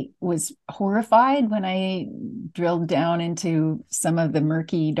was horrified when I drilled down into some of the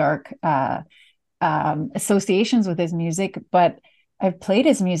murky, dark associations with his music. But I've played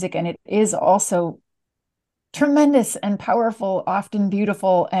his music, and it is also tremendous and powerful, often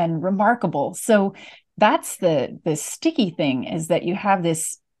beautiful and remarkable. So that's the sticky thing, is that you have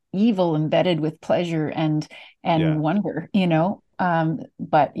this evil embedded with pleasure and Yeah. wonder,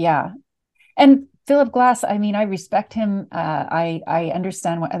 but yeah. And Philip Glass, I mean, I respect him. I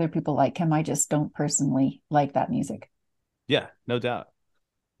understand why other people like him. I just don't personally like that music. Yeah, no doubt.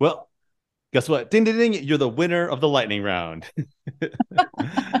 Well, guess what? Ding, ding, ding. You're the winner of the lightning round.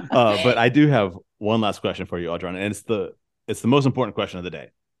 But I do have one last question for you, Adriana, and it's the most important question of the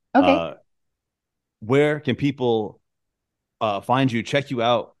day. Okay. Uh, where can people find you, check you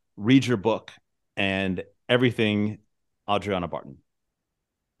out, read your book, and everything, Adriana Barton?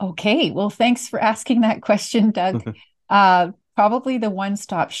 Okay. Well, thanks for asking that question, Doug. Probably the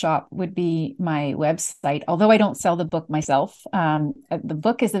one-stop shop would be my website, although I don't sell the book myself. The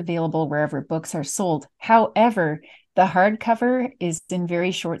book is available wherever books are sold. However, the hardcover is in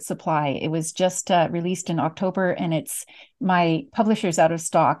very short supply. It was just released in October, and it's my publisher's out of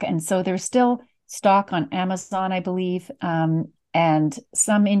stock. And so there's still stock on Amazon, I believe. And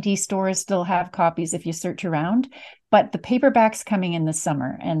some indie stores still have copies if you search around. But the paperback's coming in the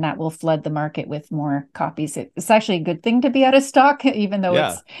summer, and that will flood the market with more copies. It's actually a good thing to be out of stock, even though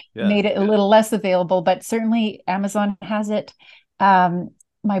it's made it a little less available. But certainly Amazon has it.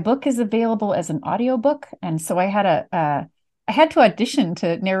 My book is available as an audiobook, and so I had to audition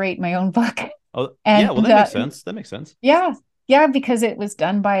to narrate my own book. Oh, and, yeah. Well, that makes sense. That makes sense. Yeah, because it was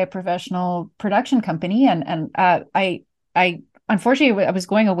done by a professional production company, and I unfortunately I was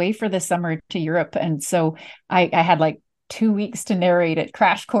going away for the summer to Europe, and so I had like 2 weeks to narrate it,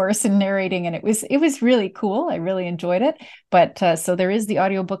 crash course in narrating, and it was really cool. I really enjoyed it. But so there is the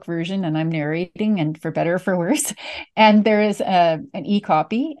audiobook version, and I'm narrating, and for better or for worse. And there is an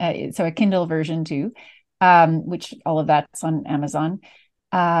e-copy, so a Kindle version too, which all of that's on Amazon.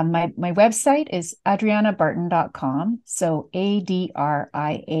 My website is adrianabarton.com. So ADRIANA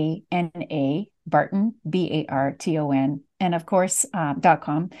Barton, BARTON. And of course,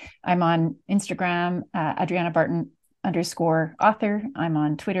 .com. I'm on Instagram, Adriana Barton _author. I'm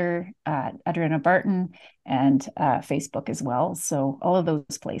on Twitter, Adriana Barton, and Facebook as well. So all of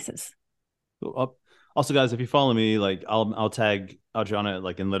those places. Also, guys, if you follow me, like I'll tag Adriana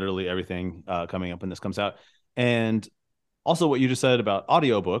like in literally everything coming up when this comes out. And also what you just said about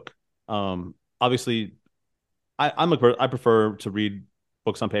audiobook. Obviously, I prefer to read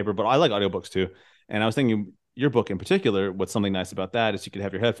books on paper, but I like audiobooks too. And I was thinking your book in particular, what's something nice about that is you could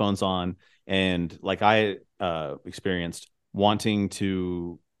have your headphones on, and like I experienced wanting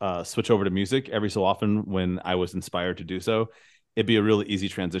to switch over to music every so often when I was inspired to do so. It'd be a really easy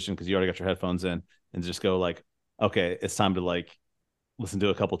transition because you already got your headphones in and just go like, okay, it's time to like listen to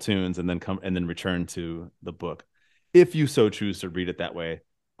a couple tunes and then return to the book. If you so choose to read it that way.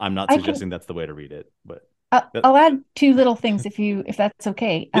 I'm not suggesting that's the way to read it, but I'll add two little things if that's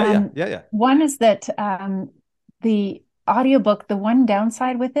okay. Yeah. One is that the audiobook, the one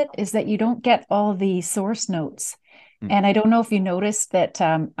downside with it is that you don't get all the source notes. And I don't know if you noticed that.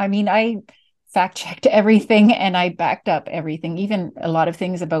 I fact checked everything and I backed up everything, even a lot of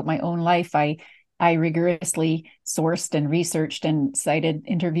things about my own life. I rigorously sourced and researched and cited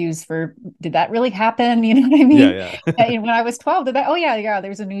interviews for, did that really happen? You know what I mean? Yeah. When I was 12, did that? Oh yeah.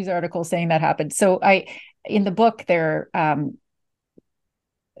 There's a news article saying that happened. So in the book there,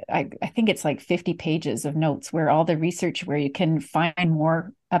 I think it's like 50 pages of notes where all the research, where you can find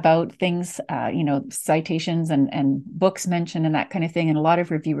more about things, citations and books mentioned and that kind of thing. And a lot of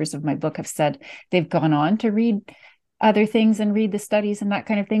reviewers of my book have said they've gone on to read other things and read the studies and that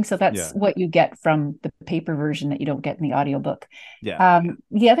kind of thing. So that's what you get from the paper version that you don't get in the audiobook.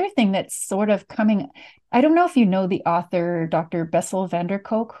 The other thing that's sort of coming, I don't know if you know the author, Dr. Bessel van der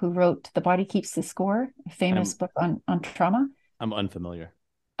Kolk, who wrote The Body Keeps the Score, a famous book on trauma. I'm unfamiliar.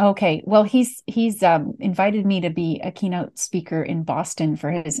 Okay. Well, he's invited me to be a keynote speaker in Boston for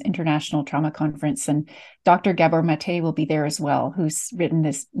his International Trauma Conference. And Dr. Gabor Mate will be there as well, who's written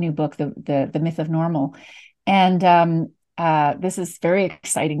this new book, The Myth of Normal. And this is very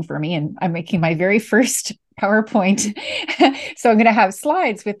exciting for me. And I'm making my very first PowerPoint. So I'm going to have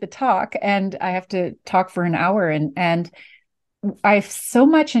slides with the talk, and I have to talk for an hour. And I've so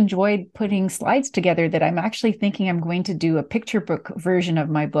much enjoyed putting slides together that I'm actually thinking I'm going to do a picture book version of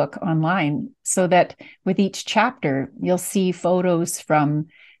my book online, so that with each chapter, you'll see photos from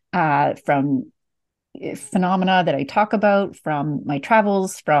phenomena that I talk about from my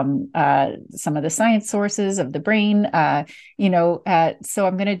travels, from some of the science sources of the brain. So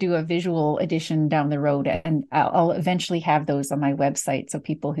I'm going to do a visual edition down the road, and I'll eventually have those on my website. So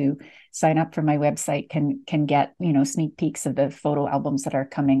people who sign up for my website can get, sneak peeks of the photo albums that are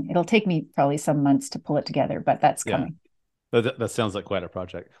coming. It'll take me probably some months to pull it together, but that's coming. That sounds like quite a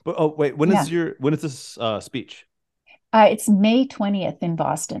project. But wait, when is this speech? It's May 20th in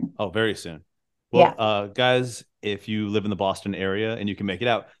Boston. Oh, very soon. Well, guys, if you live in the Boston area and you can make it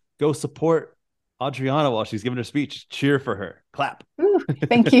out, go support Adriana while she's giving her speech. Cheer for her. Clap. Ooh,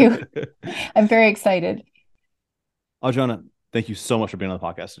 thank you. I'm very excited. Adriana, thank you so much for being on the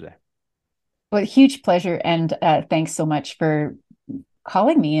podcast today. Well, huge pleasure. And thanks so much for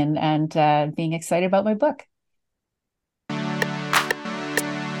calling me and being excited about my book.